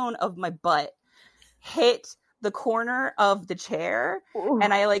tailbone of my butt hit the corner of the chair. Ooh.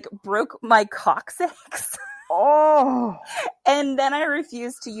 And I like broke my coccyx. Oh. And then I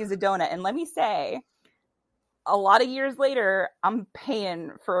refused to use a donut. And let me say, a lot of years later, I'm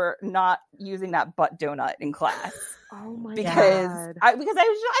paying for not using that butt donut in class. Oh my because God. I'm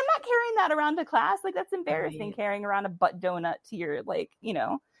not carrying that around to class. Like, that's embarrassing, Right. carrying around a butt donut to your, like, you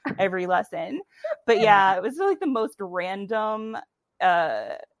know, every lesson. But yeah, it was like the most random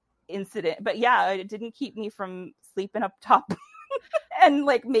incident. But yeah, it didn't keep me from sleeping up top and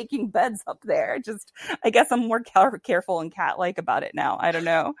like making beds up there. Just, I guess I'm more careful and cat-like about it now. I don't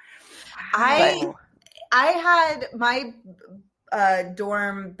know. I had my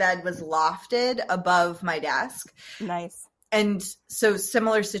dorm bed was lofted above my desk. Nice. And so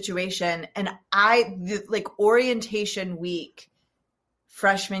similar situation. And like orientation week,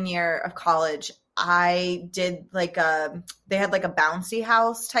 freshman year of college, I did like they had like a bouncy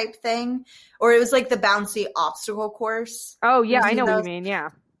house type thing, or it was like the bouncy obstacle course. Oh yeah, You I see know what you those? mean. Yeah.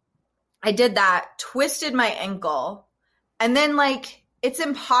 I did that, twisted my ankle, and then like it's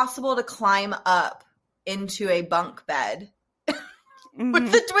impossible to climb up into a bunk bed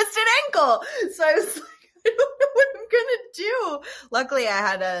with the twisted ankle. So I was like, I don't know what I'm gonna do. Luckily, I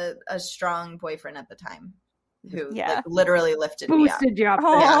had a strong boyfriend at the time who like, literally lifted me up. Boosted you up.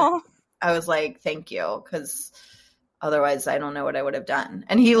 Yeah. I was like, thank you, because otherwise I don't know what I would have done.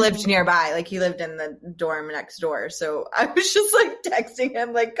 And he lived nearby, like he lived in the dorm next door. So I was just like texting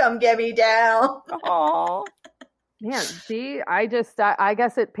him, like, come get me down. Oh, Man, see, I guess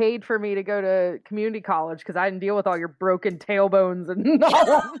it paid for me to go to community college because I didn't deal with all your broken tailbones and all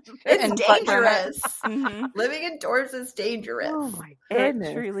that shit. It's dangerous. Living in dorms is dangerous. Oh my goodness.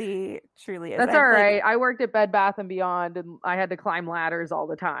 It truly is. That's all right. I worked at Bed Bath & Beyond and I had to climb ladders all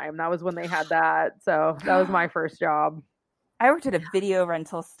the time. That was when they had that. So that was my first job. I worked at a video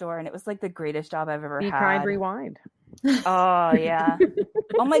rental store and it was like the greatest job I've ever Be had. kind, rewind. Oh yeah.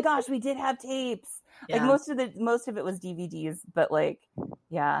 Oh my gosh, we did have tapes. Yeah. Like most of it was DVDs, but like,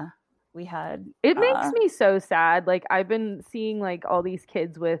 yeah, we had. It makes me so sad. Like I've been seeing like all these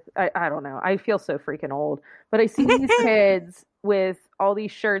kids with, I don't know. I feel so freaking old, but I see these kids with all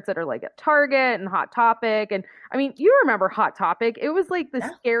these shirts that are like at Target and Hot Topic. And I mean, you remember Hot Topic. It was like the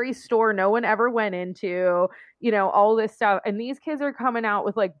scary store no one ever went into, you know, all this stuff. And these kids are coming out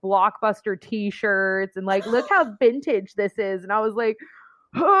with like Blockbuster t-shirts and like, look how vintage this is. And I was like,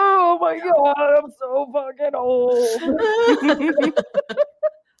 oh my God, I'm so fucking old.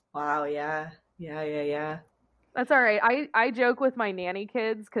 Wow, yeah. That's all right. I joke with my nanny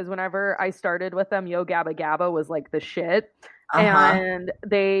kids because whenever I started with them, Yo Gabba Gabba was like the shit. And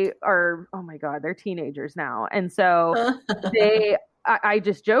they are, oh my God, they're teenagers now. And so I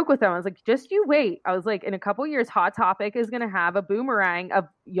just joke with them. I was like, just you wait. I was like, in a couple years, Hot Topic is going to have a boomerang of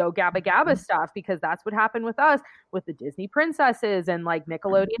Yo Gabba Gabba stuff because that's what happened with us with the Disney princesses and like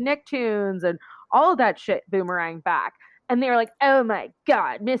Nickelodeon Nicktoons and all of that shit boomerang back. And they were like, oh my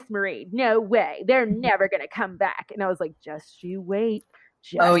God, Miss Marie, no way. They're never going to come back. And I was like, just you wait.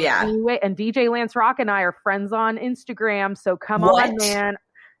 You wait. And DJ Lance Rock and I are friends on Instagram. So come on, man.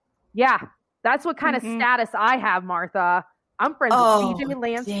 Yeah. That's what kind of status I have, Martha. I'm friends with DJ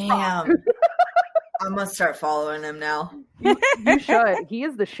Lance Rock. I'm going to start following him now. You should. He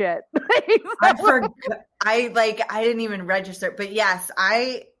is the shit. I didn't even register. But yes,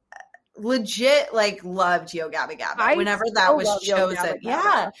 I legit like loved Yo Gabba Gabba whenever that was chosen.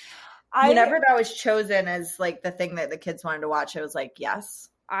 Yeah. Whenever that was chosen as like the thing that the kids wanted to watch, I was like, yes.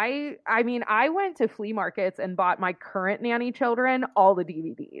 I mean, I went to flea markets and bought my current nanny children all the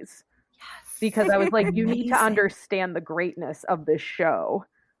DVDs. Yes. Because I was like, you need to understand the greatness of this show.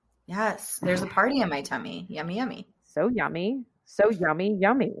 Yes. There's a party in my tummy. Yummy, yummy. So yummy. So yummy,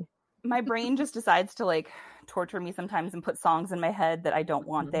 yummy. My brain just decides to like torture me sometimes and put songs in my head that I don't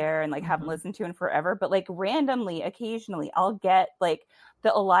want there and like haven't listened to in forever. But like randomly, occasionally, I'll get like the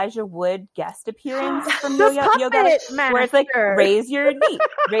Elijah Wood guest appearance from Yoga, where it's like raise your knee,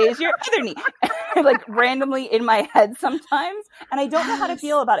 raise your other knee, like randomly in my head sometimes, and I don't know how to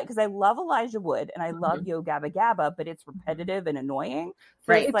feel about it because I love Elijah Wood and I love Yo Gabba Gabba, but it's repetitive and annoying.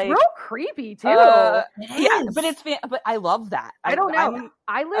 So Right, it's like, real creepy too. Yeah, but I love that. I don't know.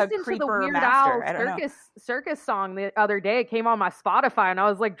 I listened to the Weird Al circus song the other day. It came on my Spotify, and I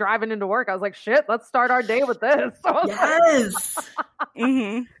was like driving into work. I was like, "Shit, let's start our day with this." Yes.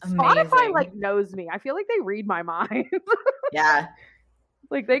 Spotify like knows me. I feel like they read my mind. Yeah.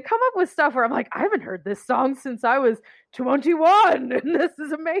 Like they come up with stuff where I'm like, I haven't heard this song since I was 21, and this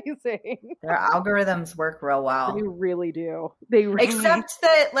is amazing. Their algorithms work real well. They really do. Except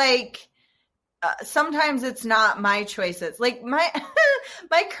that like sometimes it's not my choices. Like my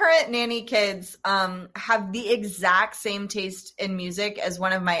current nanny kids have the exact same taste in music as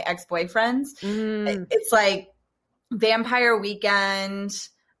one of my ex-boyfriends. It's like Vampire Weekend,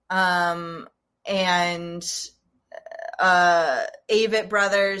 and Avett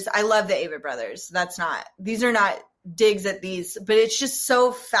Brothers. I love the Avett Brothers. These are not digs at these, but it's just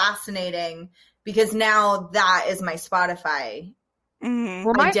so fascinating because now that is my Spotify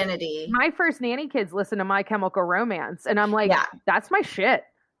identity. My first nanny kids listen to My Chemical Romance, and I'm like, that's my shit.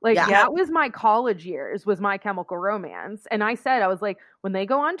 Like, that was my college years, was My Chemical Romance. And I was like, when they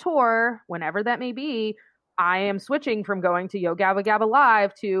go on tour, whenever that may be, I am switching from going to Yo Gabba Gabba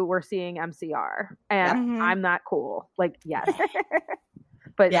Live to we're seeing MCR. And I'm that cool. Like, yes.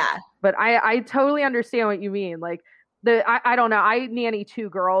 But I totally understand what you mean. Like, I don't know. I nanny 2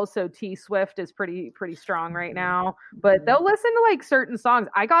 girls, so T Swift is pretty strong right now. But they'll listen to like certain songs.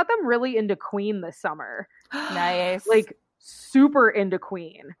 I got them really into Queen this summer. Nice. Like, super into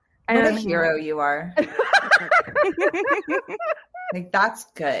Queen. And what a hero you are. Like, that's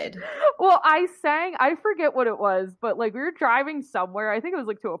good. Well, I forget what it was, but like we were driving somewhere. I think it was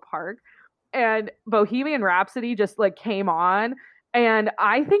like to a park, and Bohemian Rhapsody just like came on, and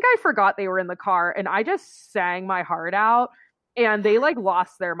I think I forgot they were in the car, and I just sang my heart out, and they like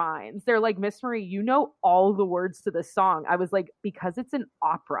lost their minds. They're like, Miss Marie, you know all the words to this song. I was like, because it's an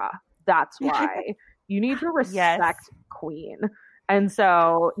opera. That's why. You need to respect Queen. And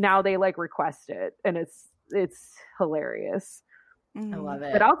so now they like request it, and it's hilarious. I love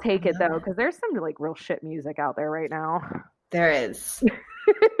it. But I'll take it though, because there's some like real shit music out there right now. There is.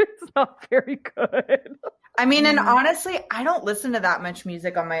 It's not very good. I mean, and honestly, I don't listen to that much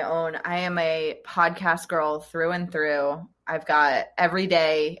music on my own. I am a podcast girl through and through. I've got every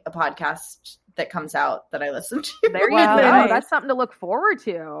day a podcast that comes out that I listen to. There you go. Nice. That's something to look forward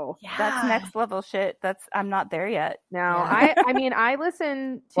to. Yeah. That's next level shit. I'm not there yet. No, I mean, I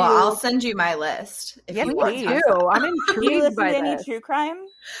listen to. Well, I'll send you my list if you want to. I'm intrigued. Do you listen by to any this. true crime?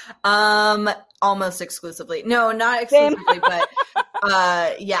 Almost exclusively. No, not exclusively, but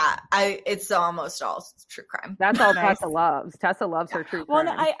it's almost all true crime. That's all Tessa loves. Tessa loves her true crime.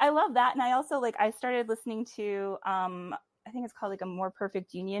 Well, no, I love that, and I also I started listening to I think it's called like A More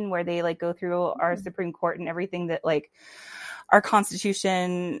Perfect Union, where they like go through our Supreme Court and everything that like our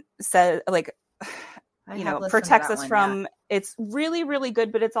Constitution says, like, protects us from. It's really, really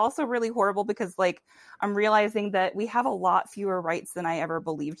good, but it's also really horrible because like I'm realizing that we have a lot fewer rights than I ever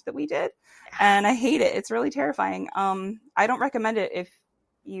believed that we did. And I hate it. It's really terrifying. I don't recommend it if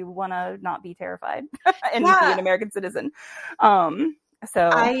you want to not be terrified and be an American citizen.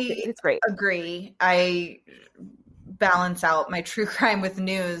 It's great. Agree. I balance out my true crime with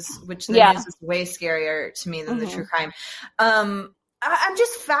news, which the news is way scarier to me than the true crime. I'm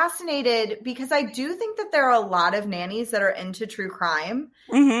just fascinated because I do think that there are a lot of nannies that are into true crime.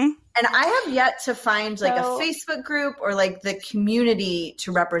 And I have yet to find like a Facebook group or like the community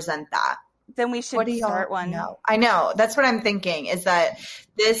to represent that. Then we should start one. I know. That's what I'm thinking, is that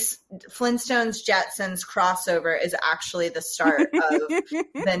this Flintstones Jetsons crossover is actually the start of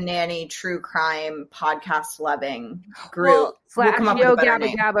the nanny true crime podcast loving group. We'll come up with a better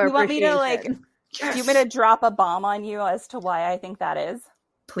name. You want me to like... Yes. Do you want me to drop a bomb on you as to why I think that is?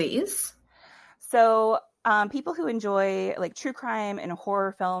 Please. So people who enjoy like true crime and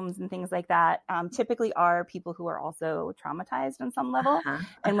horror films and things like that typically are people who are also traumatized on some level.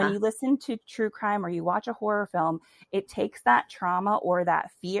 And when you listen to true crime or you watch a horror film, it takes that trauma or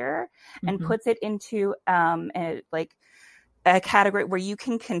that fear and puts it into a category where you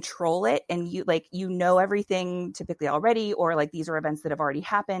can control it, and you know everything typically already, or like these are events that have already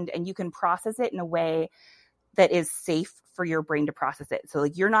happened, and you can process it in a way that is safe for your brain to process it. So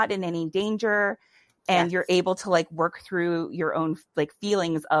like you're not in any danger, and you're able to like work through your own like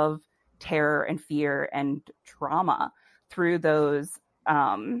feelings of terror and fear and trauma through those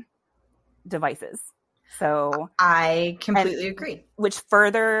devices. So I completely agree. Which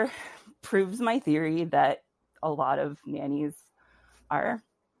further proves my theory that a lot of nannies are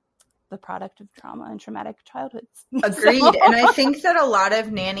the product of trauma and traumatic childhoods. Agreed. And I think that a lot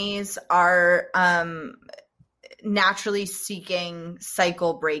of nannies are naturally seeking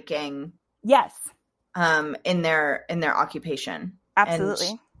cycle breaking. Yes. In their occupation.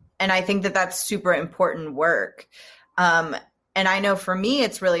 Absolutely. And I think that that's super important work. And I know for me,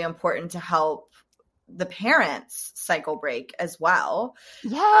 it's really important to help the parents cycle break as well.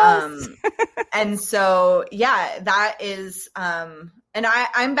 Yes. And so, that is, and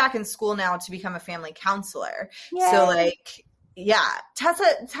I'm back in school now to become a family counselor. Yay. So like, Tessa,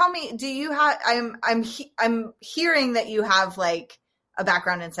 tell me, do you have, I'm hearing that you have like a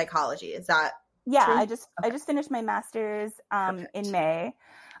background in psychology. Is that true? I just finished my master's, in May.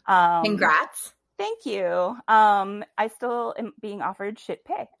 Congrats. Thank you. I still am being offered shit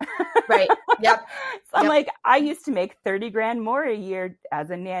pay. Right. Yep. So I'm like, I used to make $30,000 more a year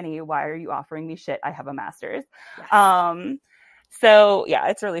as a nanny. Why are you offering me shit? I have a master's. Yes. So yeah,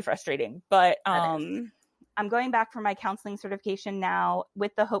 it's really frustrating, but, I'm going back for my counseling certification now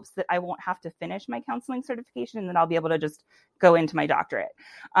with the hopes that I won't have to finish my counseling certification and then I'll be able to just go into my doctorate.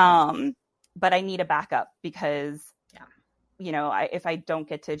 But I need a backup because, you know, if I don't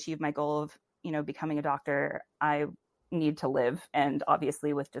get to achieve my goal of, you know, becoming a doctor, I need to live. And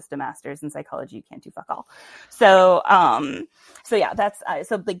obviously with just a master's in psychology, you can't do fuck all. So, so yeah, that's,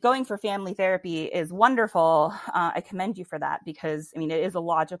 so like going for family therapy is wonderful. I commend you for that because I mean, it is a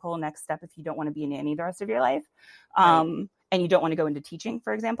logical next step if you don't want to be a nanny the rest of your life. And you don't want to go into teaching,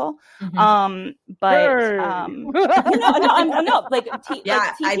 for example. But, no, like, teaching,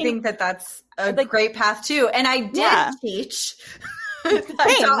 I think that's a great path too. And I did teach.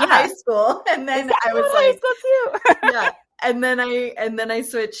 High school, and then I was like, and then I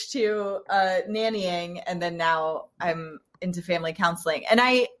switched to nannying, and then now I'm into family counseling. And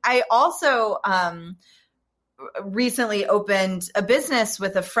I also recently opened a business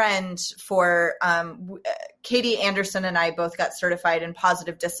with a friend for Katie Anderson and I both got certified in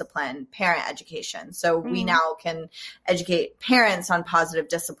positive discipline parent education. So we now can educate parents on positive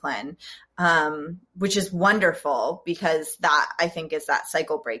discipline, which is wonderful because that I think is that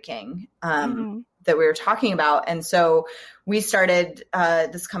cycle breaking that we were talking about. And so we started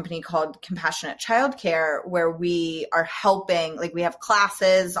this company called Compassionate Childcare, where we are helping, like we have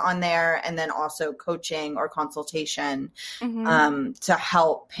classes on there and then also coaching or consultation to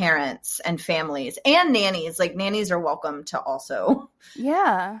help parents and families and nannies. Like nannies are welcome to also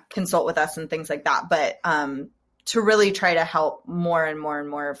consult with us and things like that. But to really try to help more and more and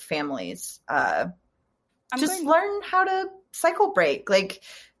more families learn how to cycle break. Like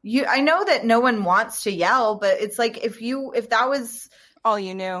I know that no one wants to yell, but it's like if that was all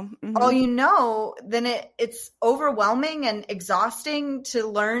you knew, all you know, then it's overwhelming and exhausting to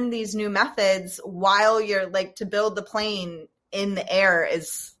learn these new methods while you're like to build the plane in the air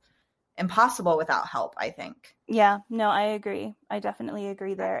is impossible without help, I think. Yeah, no, I agree. I definitely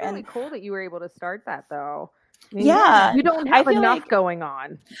agree there. It's really cool that you were able to start that though. I mean, you don't have enough going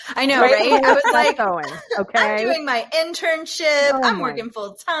on. I know, right? I was like, okay, I'm doing my internship. I'm working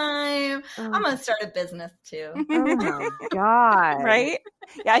full time. I'm going to start a business too. Oh my God. Right?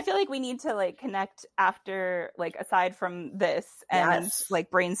 Yeah, I feel like we need to like connect after, like aside from this and like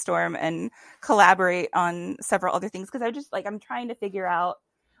brainstorm and collaborate on several other things. Cause I just like, I'm trying to figure out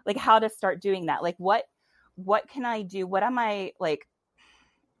like how to start doing that. Like what can I do? What am I like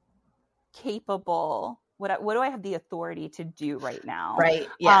capable? What do I have the authority to do right now? Right.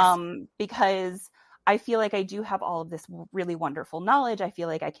 Yes. Because I feel like I do have all of this really wonderful knowledge. I feel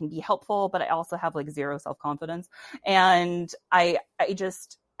like I can be helpful, but I also have like zero self-confidence. And I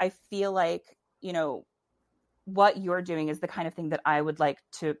feel like, you know, what you're doing is the kind of thing that I would like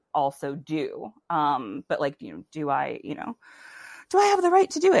to also do. But like, you know, do I have the right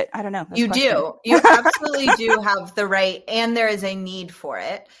to do it? I don't know. You do. You absolutely do have the right, and there is a need for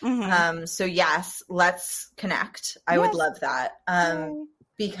it. So yes, let's connect. I would love that.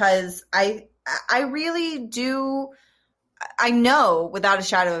 Because I really do. I know without a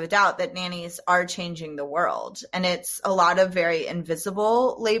shadow of a doubt that nannies are changing the world, and it's a lot of very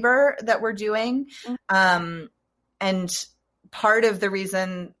invisible labor that we're doing. And part of the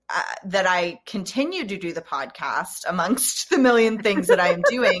reason that I continue to do the podcast, amongst the million things that I am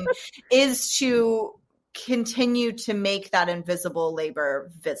doing, is to continue to make that invisible labor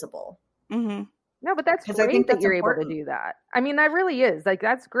visible. No, but that's great. I think that you're able to do that. I mean, that really is like,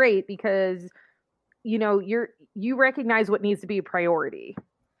 that's great because, you know, you recognize what needs to be a priority.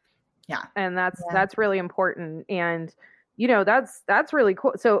 Yeah. And that's really important. And, you know, that's really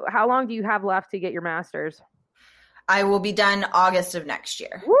cool. So how long do you have left to get your master's? I will be done August of next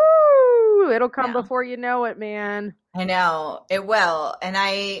year. Woo! It'll come before you know it, man. I know it will. And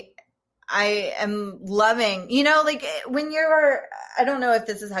I am loving, you know, like when I don't know if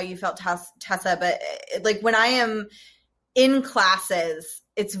this is how you felt, Tessa, but like when I am in classes,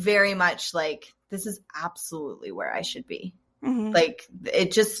 it's very much like, this is absolutely where I should be. Like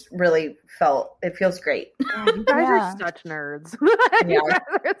it just really feels great. You guys are such nerds.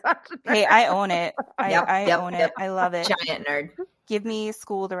 Hey, I own it. I own it. I love it. Giant nerd. Give me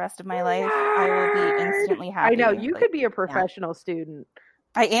school the rest of my life. I will be instantly happy. I know you could be a professional student.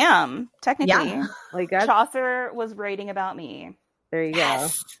 I am technically. Yeah. Like that. Chaucer was writing about me. There you go.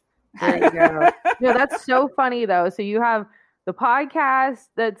 There you go. No, that's so funny though. So you have the podcast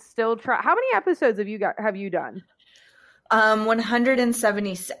that's still how many episodes have you done?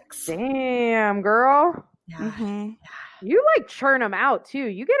 176. Damn, girl. Yeah. Mm-hmm. You like churn them out too.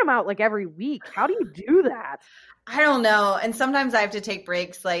 You get them out like every week. How do you do that? I don't know. And sometimes I have to take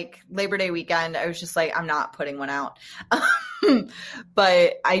breaks. Like Labor Day weekend, I was just like, I'm not putting one out.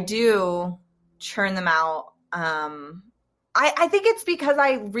 But I do churn them out. I think it's because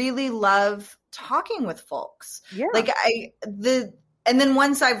I really love talking with folks. Yeah. Like and then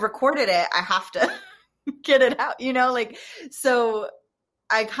once I've recorded it, I have to get it out, like, so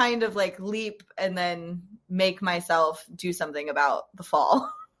I kind of like leap and then make myself do something about the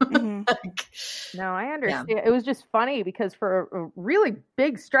fall. Mm-hmm. No, I understand. Yeah. It was just funny because for a really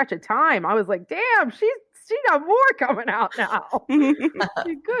big stretch of time, I was like, damn, she got more coming out now.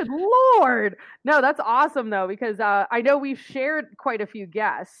 Good Lord. No, that's awesome though, because I know we've shared quite a few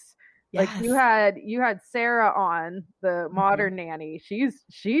guests. Yes. Like you had Sarah on, the modern nanny.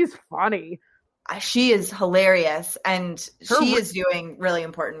 She's funny. She is hilarious, and she is doing really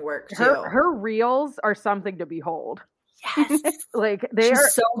important work too. Her reels are something to behold. Yes. Like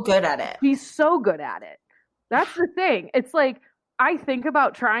she's so good at it. She's so good at it. That's the thing. It's like I think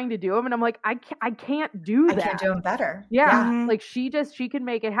about trying to do them and I'm like, I can't do that. I can't do them better. Yeah. Mm-hmm. Like she can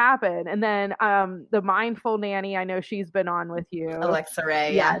make it happen. And then the mindful nanny, I know she's been on with you. Alexa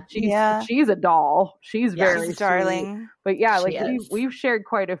Ray. She's a doll. She's very darling. But yeah, like we've shared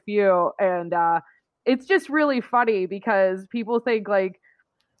quite a few, and it's just really funny because people think like,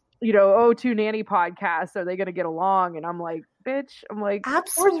 two nanny podcasts, are they going to get along? And I'm like, bitch, Absolutely. Of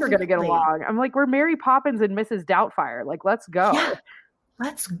course we're going to get along. I'm like, we're Mary Poppins and Mrs. Doubtfire. Like, let's go. Yeah.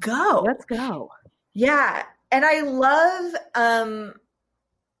 Let's go. Let's go. Yeah. And I love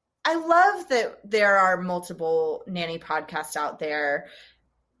that there are multiple nanny podcasts out there.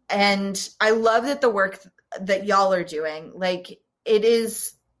 And I love that the work that y'all are doing, like, it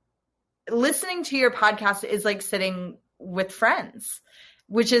is, listening to your podcast is like sitting with friends,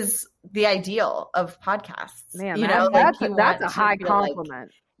 which is the ideal of podcasts. Man, that's a high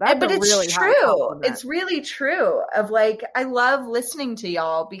compliment. But it's really true. It's really true. Of like, I love listening to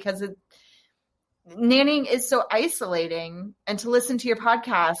y'all because nannying is so isolating, and to listen to your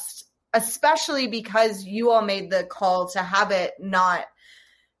podcast, especially because you all made the call to have it not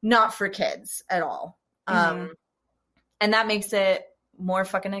for kids at all. And that makes it more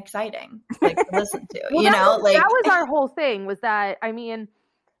fucking exciting, like, to listen to. That was our whole thing, was that, I mean,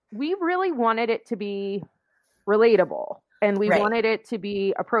 we really wanted it to be relatable, and we wanted it to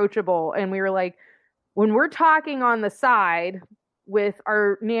be approachable. And we were like, when we're talking on the side with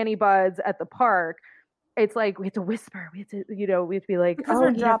our nanny buds at the park, it's like we have to whisper. We have to, we have to be like, because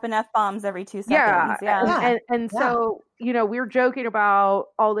we're dropping F-bombs every 2 seconds. Yeah. And so, we're joking about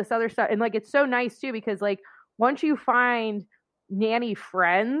all this other stuff. And like, it's so nice too, because like, once you find nanny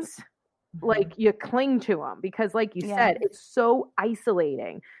friends, like, you cling to them, because like you said, it's so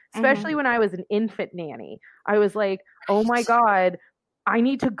isolating, especially when I was an infant nanny. I was like, oh my God, I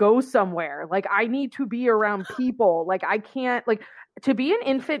need to go somewhere. Like, I need to be around people. Like, I can't, like, to be an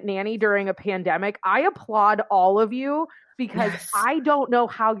infant nanny during a pandemic, I applaud all of you, because I don't know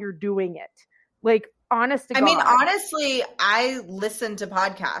how you're doing it. Like, honest to God. I mean, honestly, I listen to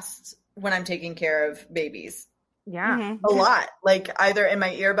podcasts when I'm taking care of babies. Yeah. A lot. Like, either in my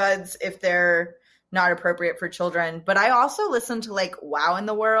earbuds if they're not appropriate for children, but I also listen to like Wow in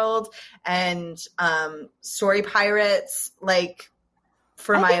the World and Story Pirates, like,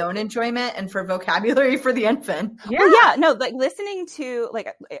 for my own enjoyment and for vocabulary for the infant. Yeah. Well, yeah. No, like, listening to,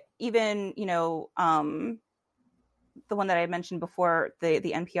 like, even, the one that I mentioned before, the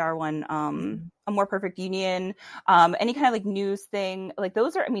NPR one, A More Perfect Union, any kind of like news thing, like,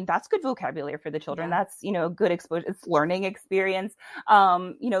 those are, I mean, that's good vocabulary for the children. Yeah. That's, good exposure. It's learning experience.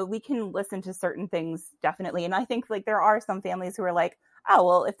 We can listen to certain things, definitely. And I think like there are some families who are like, oh,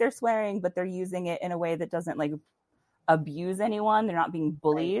 well, if they're swearing, but they're using it in a way that doesn't like abuse anyone, they're not being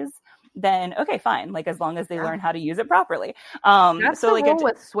bullies, then okay, fine. Like, as long as they learn how to use it properly. That's so the rule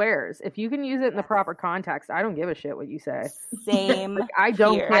with swears. If you can use it in the proper context, I don't give a shit what you say. Same. Like, I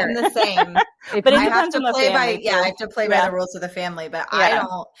don't care. I'm the same. But I have to play by I have to play by the rules of the family, but I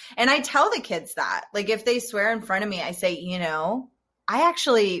don't. And I tell the kids that, like, if they swear in front of me, I say, I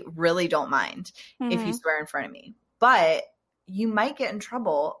actually really don't mind if you swear in front of me, but you might get in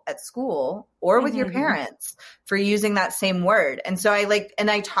trouble at school or with your parents for using that same word. And so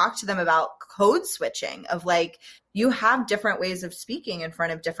I talk to them about code switching of like, you have different ways of speaking in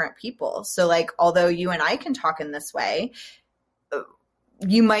front of different people. So like, although you and I can talk in this way,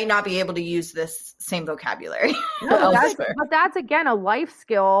 you might not be able to use this same vocabulary. No, but that's again, a life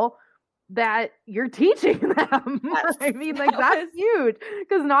skill that you're teaching them. Yes. I mean, like, that's huge,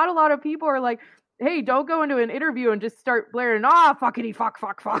 because not a lot of people are like, hey, don't go into an interview and just start blaring, fuckity fuck.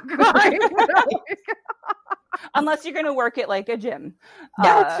 Unless you're going to work at like a gym.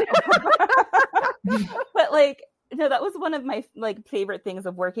 Yeah. But like, no, that was one of my like favorite things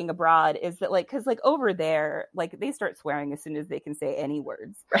of working abroad is that like, cause like over there, like they start swearing as soon as they can say any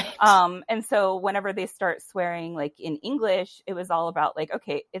words. Right. And so whenever they start swearing like in English, it was all about like,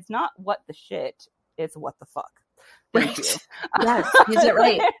 okay, it's not what the shit, it's what the fuck. Thank you. Yes, use it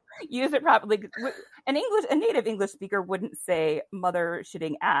right. Use it properly. A native English speaker wouldn't say mother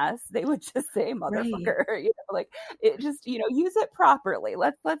shitting ass. They would just say motherfucker. Right. You know, like it just, you know, use it properly.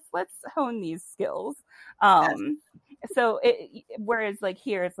 Let's hone these skills. So whereas like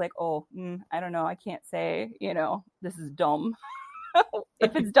here it's like, I don't know, I can't say, you know, this is dumb.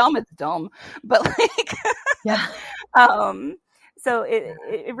 If it's dumb, it's dumb. But like, yeah. So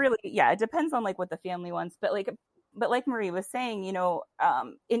it really, it depends on like what the family wants. But like Marie was saying, you know,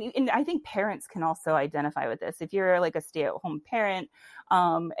 and I think parents can also identify with this. If you're like a stay-at-home parent,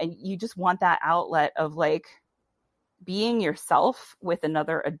 and you just want that outlet of like being yourself with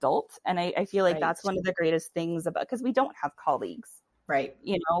another adult. And I feel like that's one of the greatest things about, because we don't have colleagues. Right.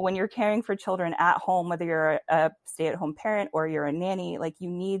 You know, when you're caring for children at home, whether you're a stay-at-home parent or you're a nanny, like you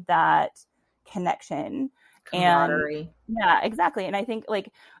need that connection. Camaraderie. And yeah, exactly. And I think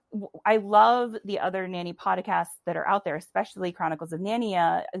like I love the other nanny podcasts that are out there, especially Chronicles of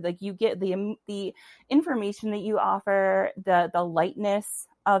Nania. Like you get the information that you offer, the lightness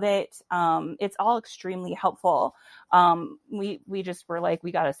of it. It's all extremely helpful. We just were like,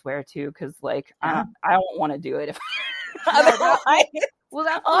 we got to swear too, because like I don't want to do it if otherwise. Well,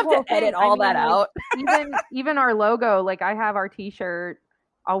 that's I'll have to edit all that out. even our logo, like I have our t-shirt,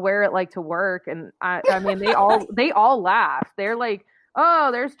 I'll wear it like to work, and I mean they all laugh. They're like,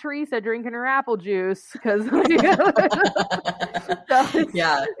 oh, there's Teresa drinking her apple juice because it's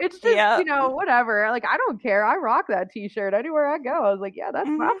just you know, whatever. Like I don't care. I rock that t-shirt anywhere I go. I was like, yeah, that's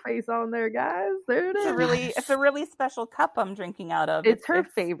my face on there, guys. There it is. It's a really special cup I'm drinking out of. It's her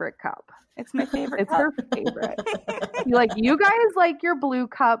favorite cup. It's my favorite. It's her favorite. Like you guys like your blue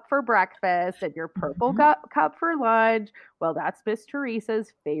cup for breakfast and your purple cup for lunch. Well, that's Miss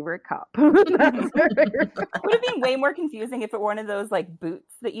Teresa's favorite cup. That's her favorite cup. Would it be way more confusing if it were one of those like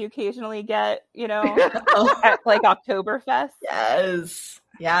boots that you occasionally get, you know, at like Oktoberfest? Yes.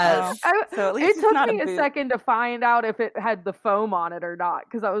 So at least it took me a second to find out if it had the foam on it or not,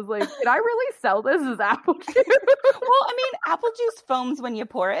 because I was like, did I really sell this as apple juice? Well, I mean, apple juice foams when you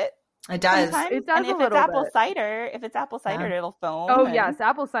pour it. It does. Sometimes. It does. And if it's apple cider, it'll foam. Oh yes,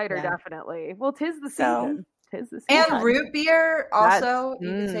 apple cider definitely. Well, tis the season. And root beer also. You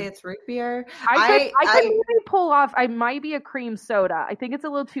could say it's root beer. I could maybe pull off. I might be a cream soda. I think it's a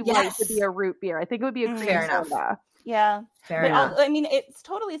little too light to be a root beer. I think it would be a cream soda. Enough. Yeah, fair enough. I mean, it's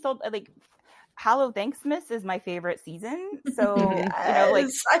totally sold. Like Hallow Thanksmas is my favorite season. So you know, like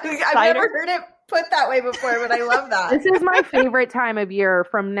I've never heard it put that way before, but I love that. This is my favorite time of year.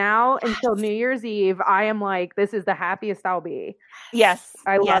 From now until New Year's Eve, I am like, this is the happiest I'll be. Yes,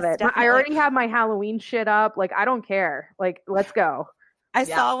 I love it. Definitely. I already have my Halloween shit up. Like, I don't care. Like, let's go. I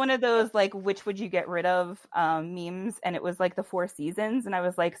saw one of those like, which would you get rid of memes, and it was like the 4 seasons, and I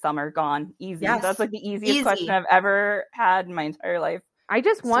was like, summer gone, easy. Yes. That's like the easiest question I've ever had in my entire life. I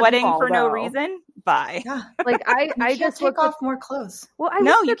just want sweating fall, for no though. reason. Bye. Yeah. Like I just take off more clothes. Well, I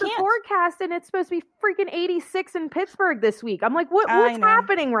looked at the forecast, and it's supposed to be freaking 86 in Pittsburgh this week. I'm like, what's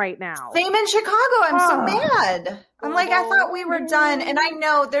happening right now? Same in Chicago. I'm so mad. I'm like, I thought we were done, and I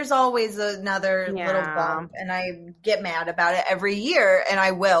know there's always another little bump, and I get mad about it every year, and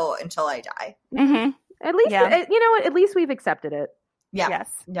I will until I die. Mm-hmm. At least you know what? At least we've accepted it. Yeah. Yes.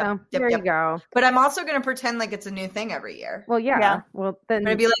 Yep. There you go. But I'm also going to pretend like it's a new thing every year. Well, yeah. Well, then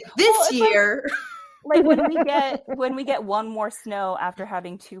I'm going to be like, this year. Like when we get one more snow after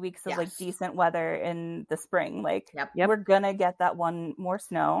having 2 weeks of like decent weather in the spring, like we're going to get that one more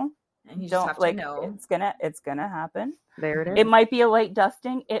snow. And you just have to know. It's going to happen. There it is. It might be a light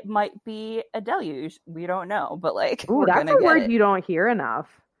dusting. It might be a deluge. We don't know, but like, that's a word you don't hear enough.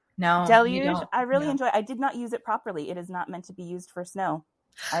 No, deluge. I really enjoy. I did not use it properly. It is not meant to be used for snow.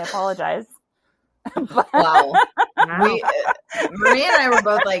 I apologize. Wow. Marie and I were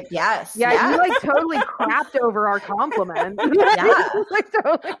both like, yes. Yeah, you like totally crapped over our compliment. Yeah. Like,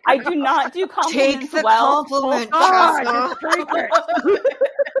 totally I do not do compliments. Take the compliment.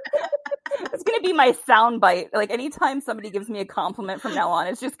 It's going to be my soundbite. Like anytime somebody gives me a compliment from now on,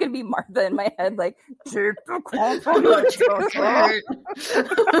 it's just going to be Martha in my head. Like, take the compliment.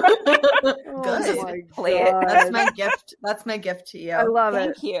 Good. Play it. That's my gift. That's my gift to you. I love it.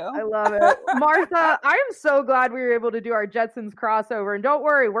 Thank you. I love it. Martha, I am so glad we were able to do our Jetsons crossover. And don't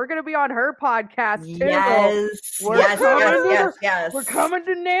worry, we're going to be on her podcast too. Yes. We're coming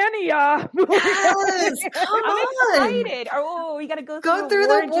to Nania. Yes. Come I'm on. excited. Oh, we got to go through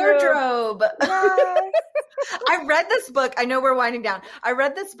the wardrobe. Yes. I read this book. I know we're winding down. I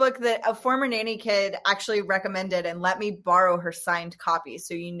read this book that a former nanny kid actually recommended and let me borrow her signed copy.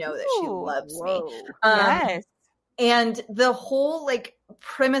 So you know that she loves me. Yes. And the whole like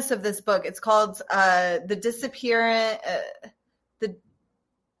premise of this book, it's called The Disappearance.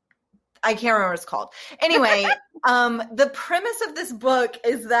 I can't remember what it's called. Anyway, the premise of this book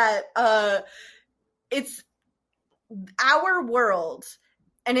is that it's our world,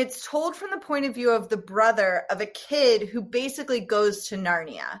 and it's told from the point of view of the brother of a kid who basically goes to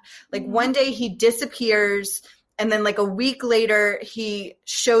Narnia. Like one day he disappears, and then like a week later he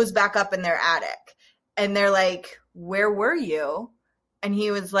shows back up in their attic, and they're like, "Where were you?" And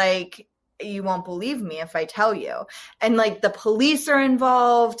he was like, "You won't believe me if I tell you." And like the police are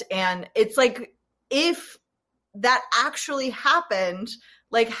involved, and it's like, if that actually happened,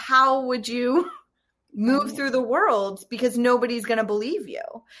 like how would you move through the world, because nobody's going to believe you.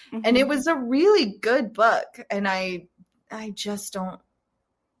 And it was a really good book. And I just don't,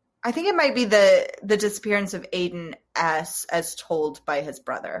 I think it might be the Disappearance of Aiden S. as told by his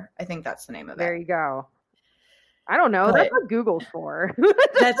brother. I think that's the name of it. There you go. I don't know. That's what Google's for.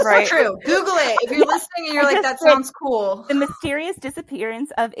 That's right. True. Google it. If you're listening and you're like, that sounds cool. The Mysterious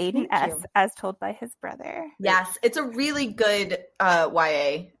Disappearance of Aiden S. as told by his brother. Yes. It's a really good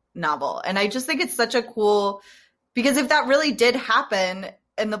YA novel. And I just think it's such a cool, because if that really did happen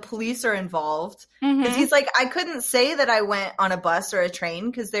and the police are involved, because he's like, I couldn't say that I went on a bus or a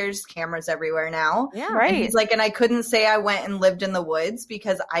train because there's cameras everywhere now. Yeah, right. And he's like, and I couldn't say I went and lived in the woods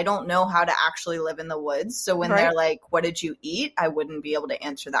because I don't know how to actually live in the woods. So when they're like, what did you eat? I wouldn't be able to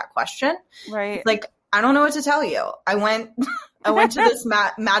answer that question. Right. It's like, I don't know what to tell you. I went to this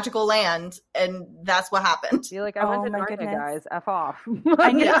magical land, and that's what happened. You're like, I went to Narnia, guys. F off.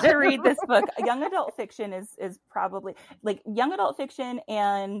 I need to read this book. Young adult fiction is probably like young adult fiction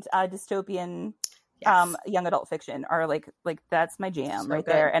and dystopian young adult fiction are like that's my jam right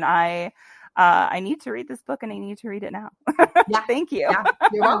there. And I need to read this book, and I need to read it now. Yeah. Thank you. Yeah.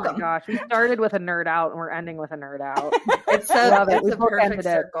 You're welcome. Oh my gosh, we started with a nerd out, and we're ending with a nerd out. It's Love it. it's We a perfect bookended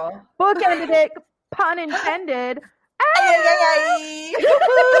circle. Bookended it. Pun intended.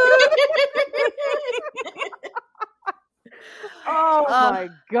 Oh my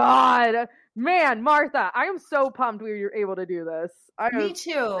God, man, Martha, I am so pumped we were able to do this. Me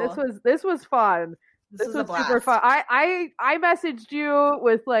too. This was fun. This was a blast. Super fun. I messaged you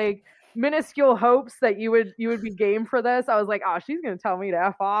with like minuscule hopes that you would be game for this. I was like, oh, she's gonna tell me to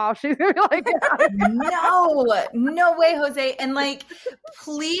F off. She's gonna be like, no way, Jose. And like,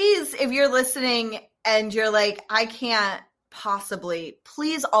 please, if you're listening and you're like, I can't possibly,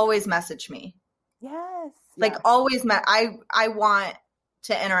 please always message me. Yes. Like always, I want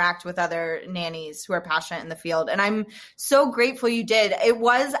to interact with other nannies who are passionate in the field. And I'm so grateful you did. It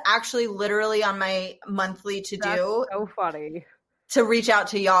was actually literally on my monthly to do. So funny. To reach out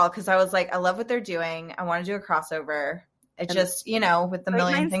to y'all, because I was like, I love what they're doing. I want to do a crossover. It just, with the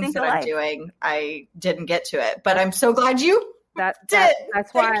million things that I'm doing, I didn't get to it. But I'm so glad you did.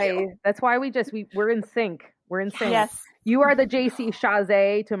 That's why we're in sync. We're in sync. Yes. You are the JC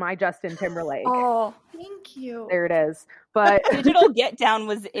Chazé to my Justin Timberlake. Oh, thank you. There it is. But Digital Get Down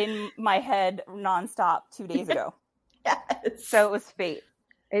was in my head nonstop 2 days ago. Yes. So it was fate.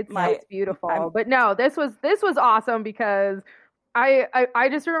 It's beautiful. But no, this was awesome because I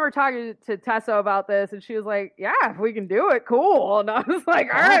just remember talking to Tessa about this, and she was like, yeah, if we can do it, cool. And I was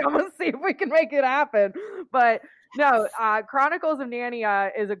like, all right, I'm going to see if we can make it happen. But no, Chronicles of Nania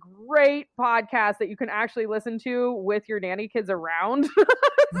is a great podcast that you can actually listen to with your nanny kids around.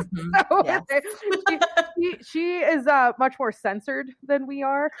 So she is much more censored than we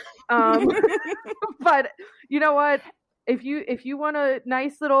are. But you know what? If you want a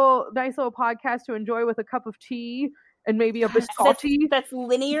nice little podcast to enjoy with a cup of tea and maybe a biscotti. That's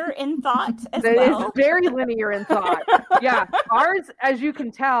linear in thought as well. It's very linear in thought. Yeah. Ours, as you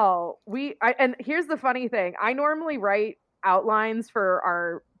can tell, and here's the funny thing. I normally write outlines for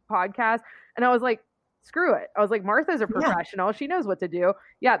our podcast, and I was like, screw it. I was like, Martha's a professional. Yeah. She knows what to do.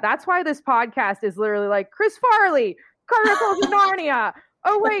 Yeah, that's why this podcast is literally like, Chris Farley, Chronicles of Narnia,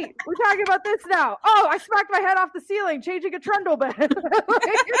 Oh wait, we're talking about this now. Oh, I smacked my head off the ceiling changing a trundle bed.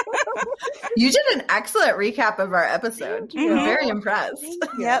 You did an excellent recap of our episode. I'm very impressed.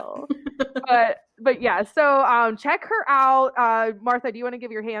 Yep. But yeah, so check her out. Martha, do you want to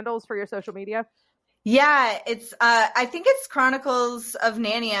give your handles for your social media? Yeah, it's I think it's Chronicles of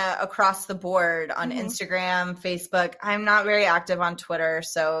Nania across the board on Instagram, Facebook. I'm not very active on Twitter,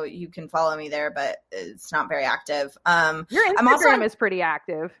 so you can follow me there, but it's not very active. Your Instagram is pretty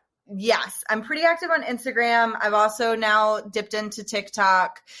active. Yes, I'm pretty active on Instagram. I've also now dipped into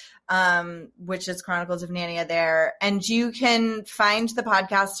TikTok, which is Chronicles of Nania there. And you can find the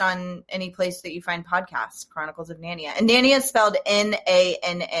podcast on any place that you find podcasts, Chronicles of Nania. And Nania is spelled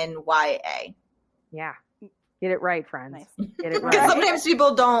Nanya. Yeah. Get it right, friends. Nice. Get it Because right. sometimes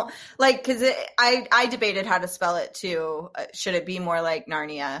people don't like, because I debated how to spell it too. Should it be more like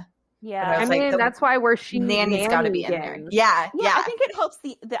Narnia? Yeah. But I was mean, like, that's why we're Nanny's got to be in there. Shenanigans. Yeah. I think it helps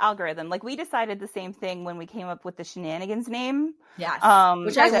the algorithm. Like, we decided the same thing when we came up with the Shenanigans name. Yes.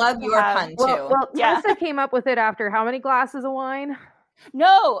 Which to I love your have- pun too. Well, Yeah. Tessa came up with it after how many glasses of wine?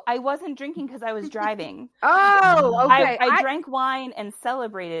 No, I wasn't drinking because I was driving. Oh, okay. I drank wine and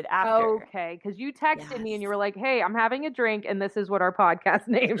celebrated after. Okay, because you texted me and you were like, "Hey, I'm having a drink, and this is what our podcast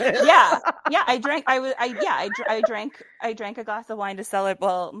name is." Yeah. I drank. I drank a glass of wine to celebrate.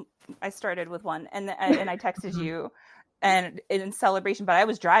 Well, I started with one, and I texted you, and in celebration. But I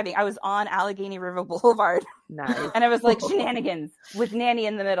was driving. I was on Allegheny River Boulevard, Nice. and I was like, shenanigans with Nanny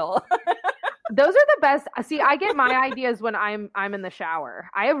in the middle. Those are the best. See, I get my ideas when I'm in the shower.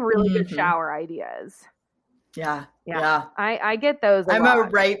 I have really good shower ideas. Yeah. I get those. I'm a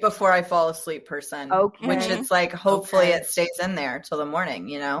right before I fall asleep person. Okay. Which it's like, hopefully it stays in there till the morning,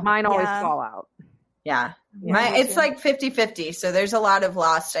 you know? Mine always Yeah. fall out. Yeah. Yeah, It's like 50-50. So there's a lot of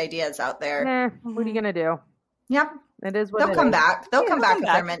lost ideas out there. What are you gonna do? Yep. It is what They'll it come is. back. They'll come back come if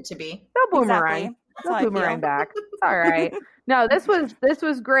back. they're meant to be. They'll boomerang. Exactly. That's They'll how I boomerang feel. back. It's all right. No, this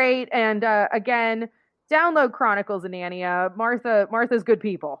was great. And again, download Chronicles of Nania. Martha's good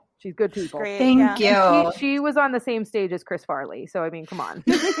people. She's good people. Great. Thank yeah. you. She was on the same stage as Chris Farley. So I mean, come on.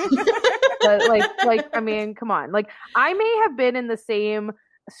 I mean, come on. Like, I may have been in the same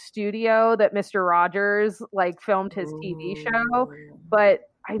studio that Mr. Rogers filmed his TV show, but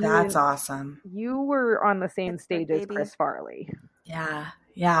I mean, That's awesome. you were on the same stage as baby. Chris Farley. Yeah.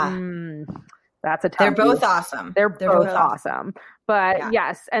 That's a tough. They're both awesome. They're both awesome. But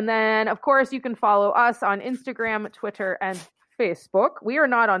yes, and then of course you can follow us on Instagram, Twitter, and Facebook. We are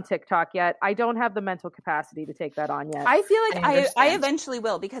not on TikTok yet. I don't have the mental capacity to take that on yet. I feel like I understand. eventually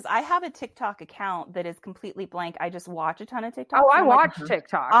will, because I have a TikTok account that is completely blank. I just watch a ton of TikTok. Oh, So I I'm like, watch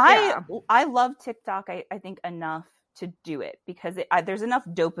TikTok. I love TikTok. I think enough to do it, because there's enough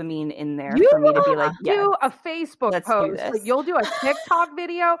dopamine in there You for me to be will like, do a Facebook let's do post. this. Like, you'll do a TikTok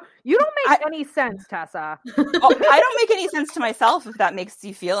video. You don't make any sense, Tessa. I don't make any sense to myself, if that makes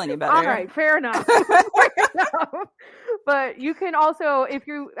you feel any better. All right, fair enough. Fair enough. But you can also, if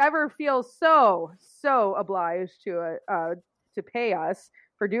you ever feel so obliged to pay us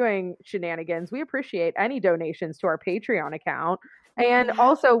for doing shenanigans, we appreciate any donations to our Patreon account. And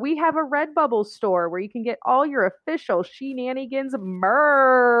also, we have a Redbubble store where you can get all your official shenanigans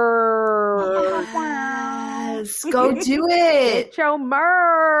merch. Yes. Go do it. Get your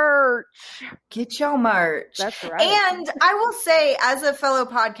merch. Get your merch. That's right. And I will say, as a fellow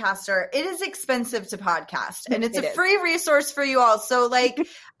podcaster, it is expensive to podcast, and it's It a is. free resource for you all. So,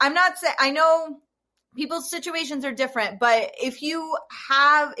 I'm not saying, I know people's situations are different, but if you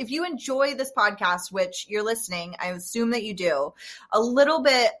enjoy this podcast, which you're listening, I assume that you do, a little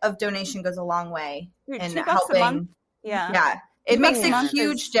bit of donation goes a long way Dude, in $2 a helping. month? Yeah. Yeah. It makes $2 a a month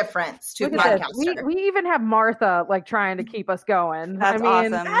huge difference to a Look at this. podcaster. We even have Martha trying to keep us going. That's I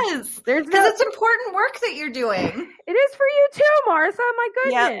mean, awesome. Yes. There's Because it's important work that you're doing. It is for you too, Martha. My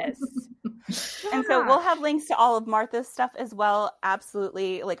Yep. goodness. And so we'll have links to all of Martha's stuff as well.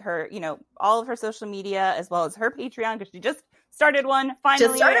 Absolutely. Like her, all of her social media, as well as her Patreon, because she just started one finally.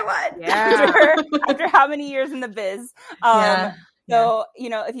 Just started one. Yeah. After how many years in the biz. Yeah. So,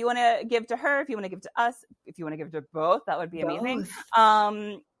 if you want to give to her, if you want to give to us, if you want to give to both, that would be amazing.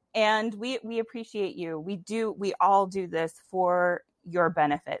 And we appreciate you. We all do this for your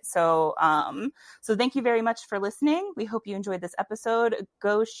benefit. So, so thank you very much for listening. We hope you enjoyed this episode.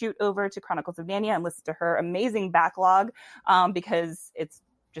 Go shoot over to Chronicles of Nania and listen to her amazing backlog, because it's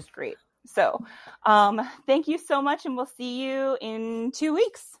just great. So, thank you so much, and we'll see you in 2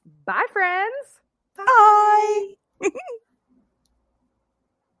 weeks. Bye, friends. Bye.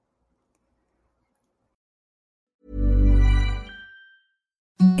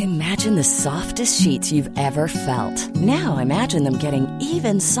 Imagine imagine the softest sheets you've ever felt. Now imagine them getting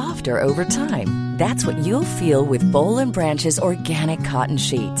even softer over time. That's what you'll feel with Boll & Branch's organic cotton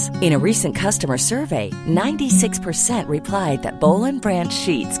sheets. In a recent customer survey, 96% replied that Boll & Branch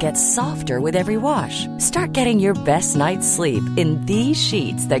sheets get softer with every wash. Start getting your best night's sleep in these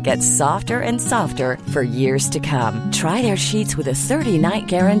sheets that get softer and softer for years to come. Try their sheets with a 30-night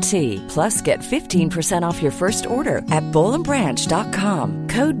guarantee. Plus, get 15% off your first order at bollandbranch.com.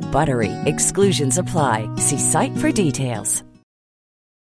 Code BUTTERY. Exclusions apply. See site for details.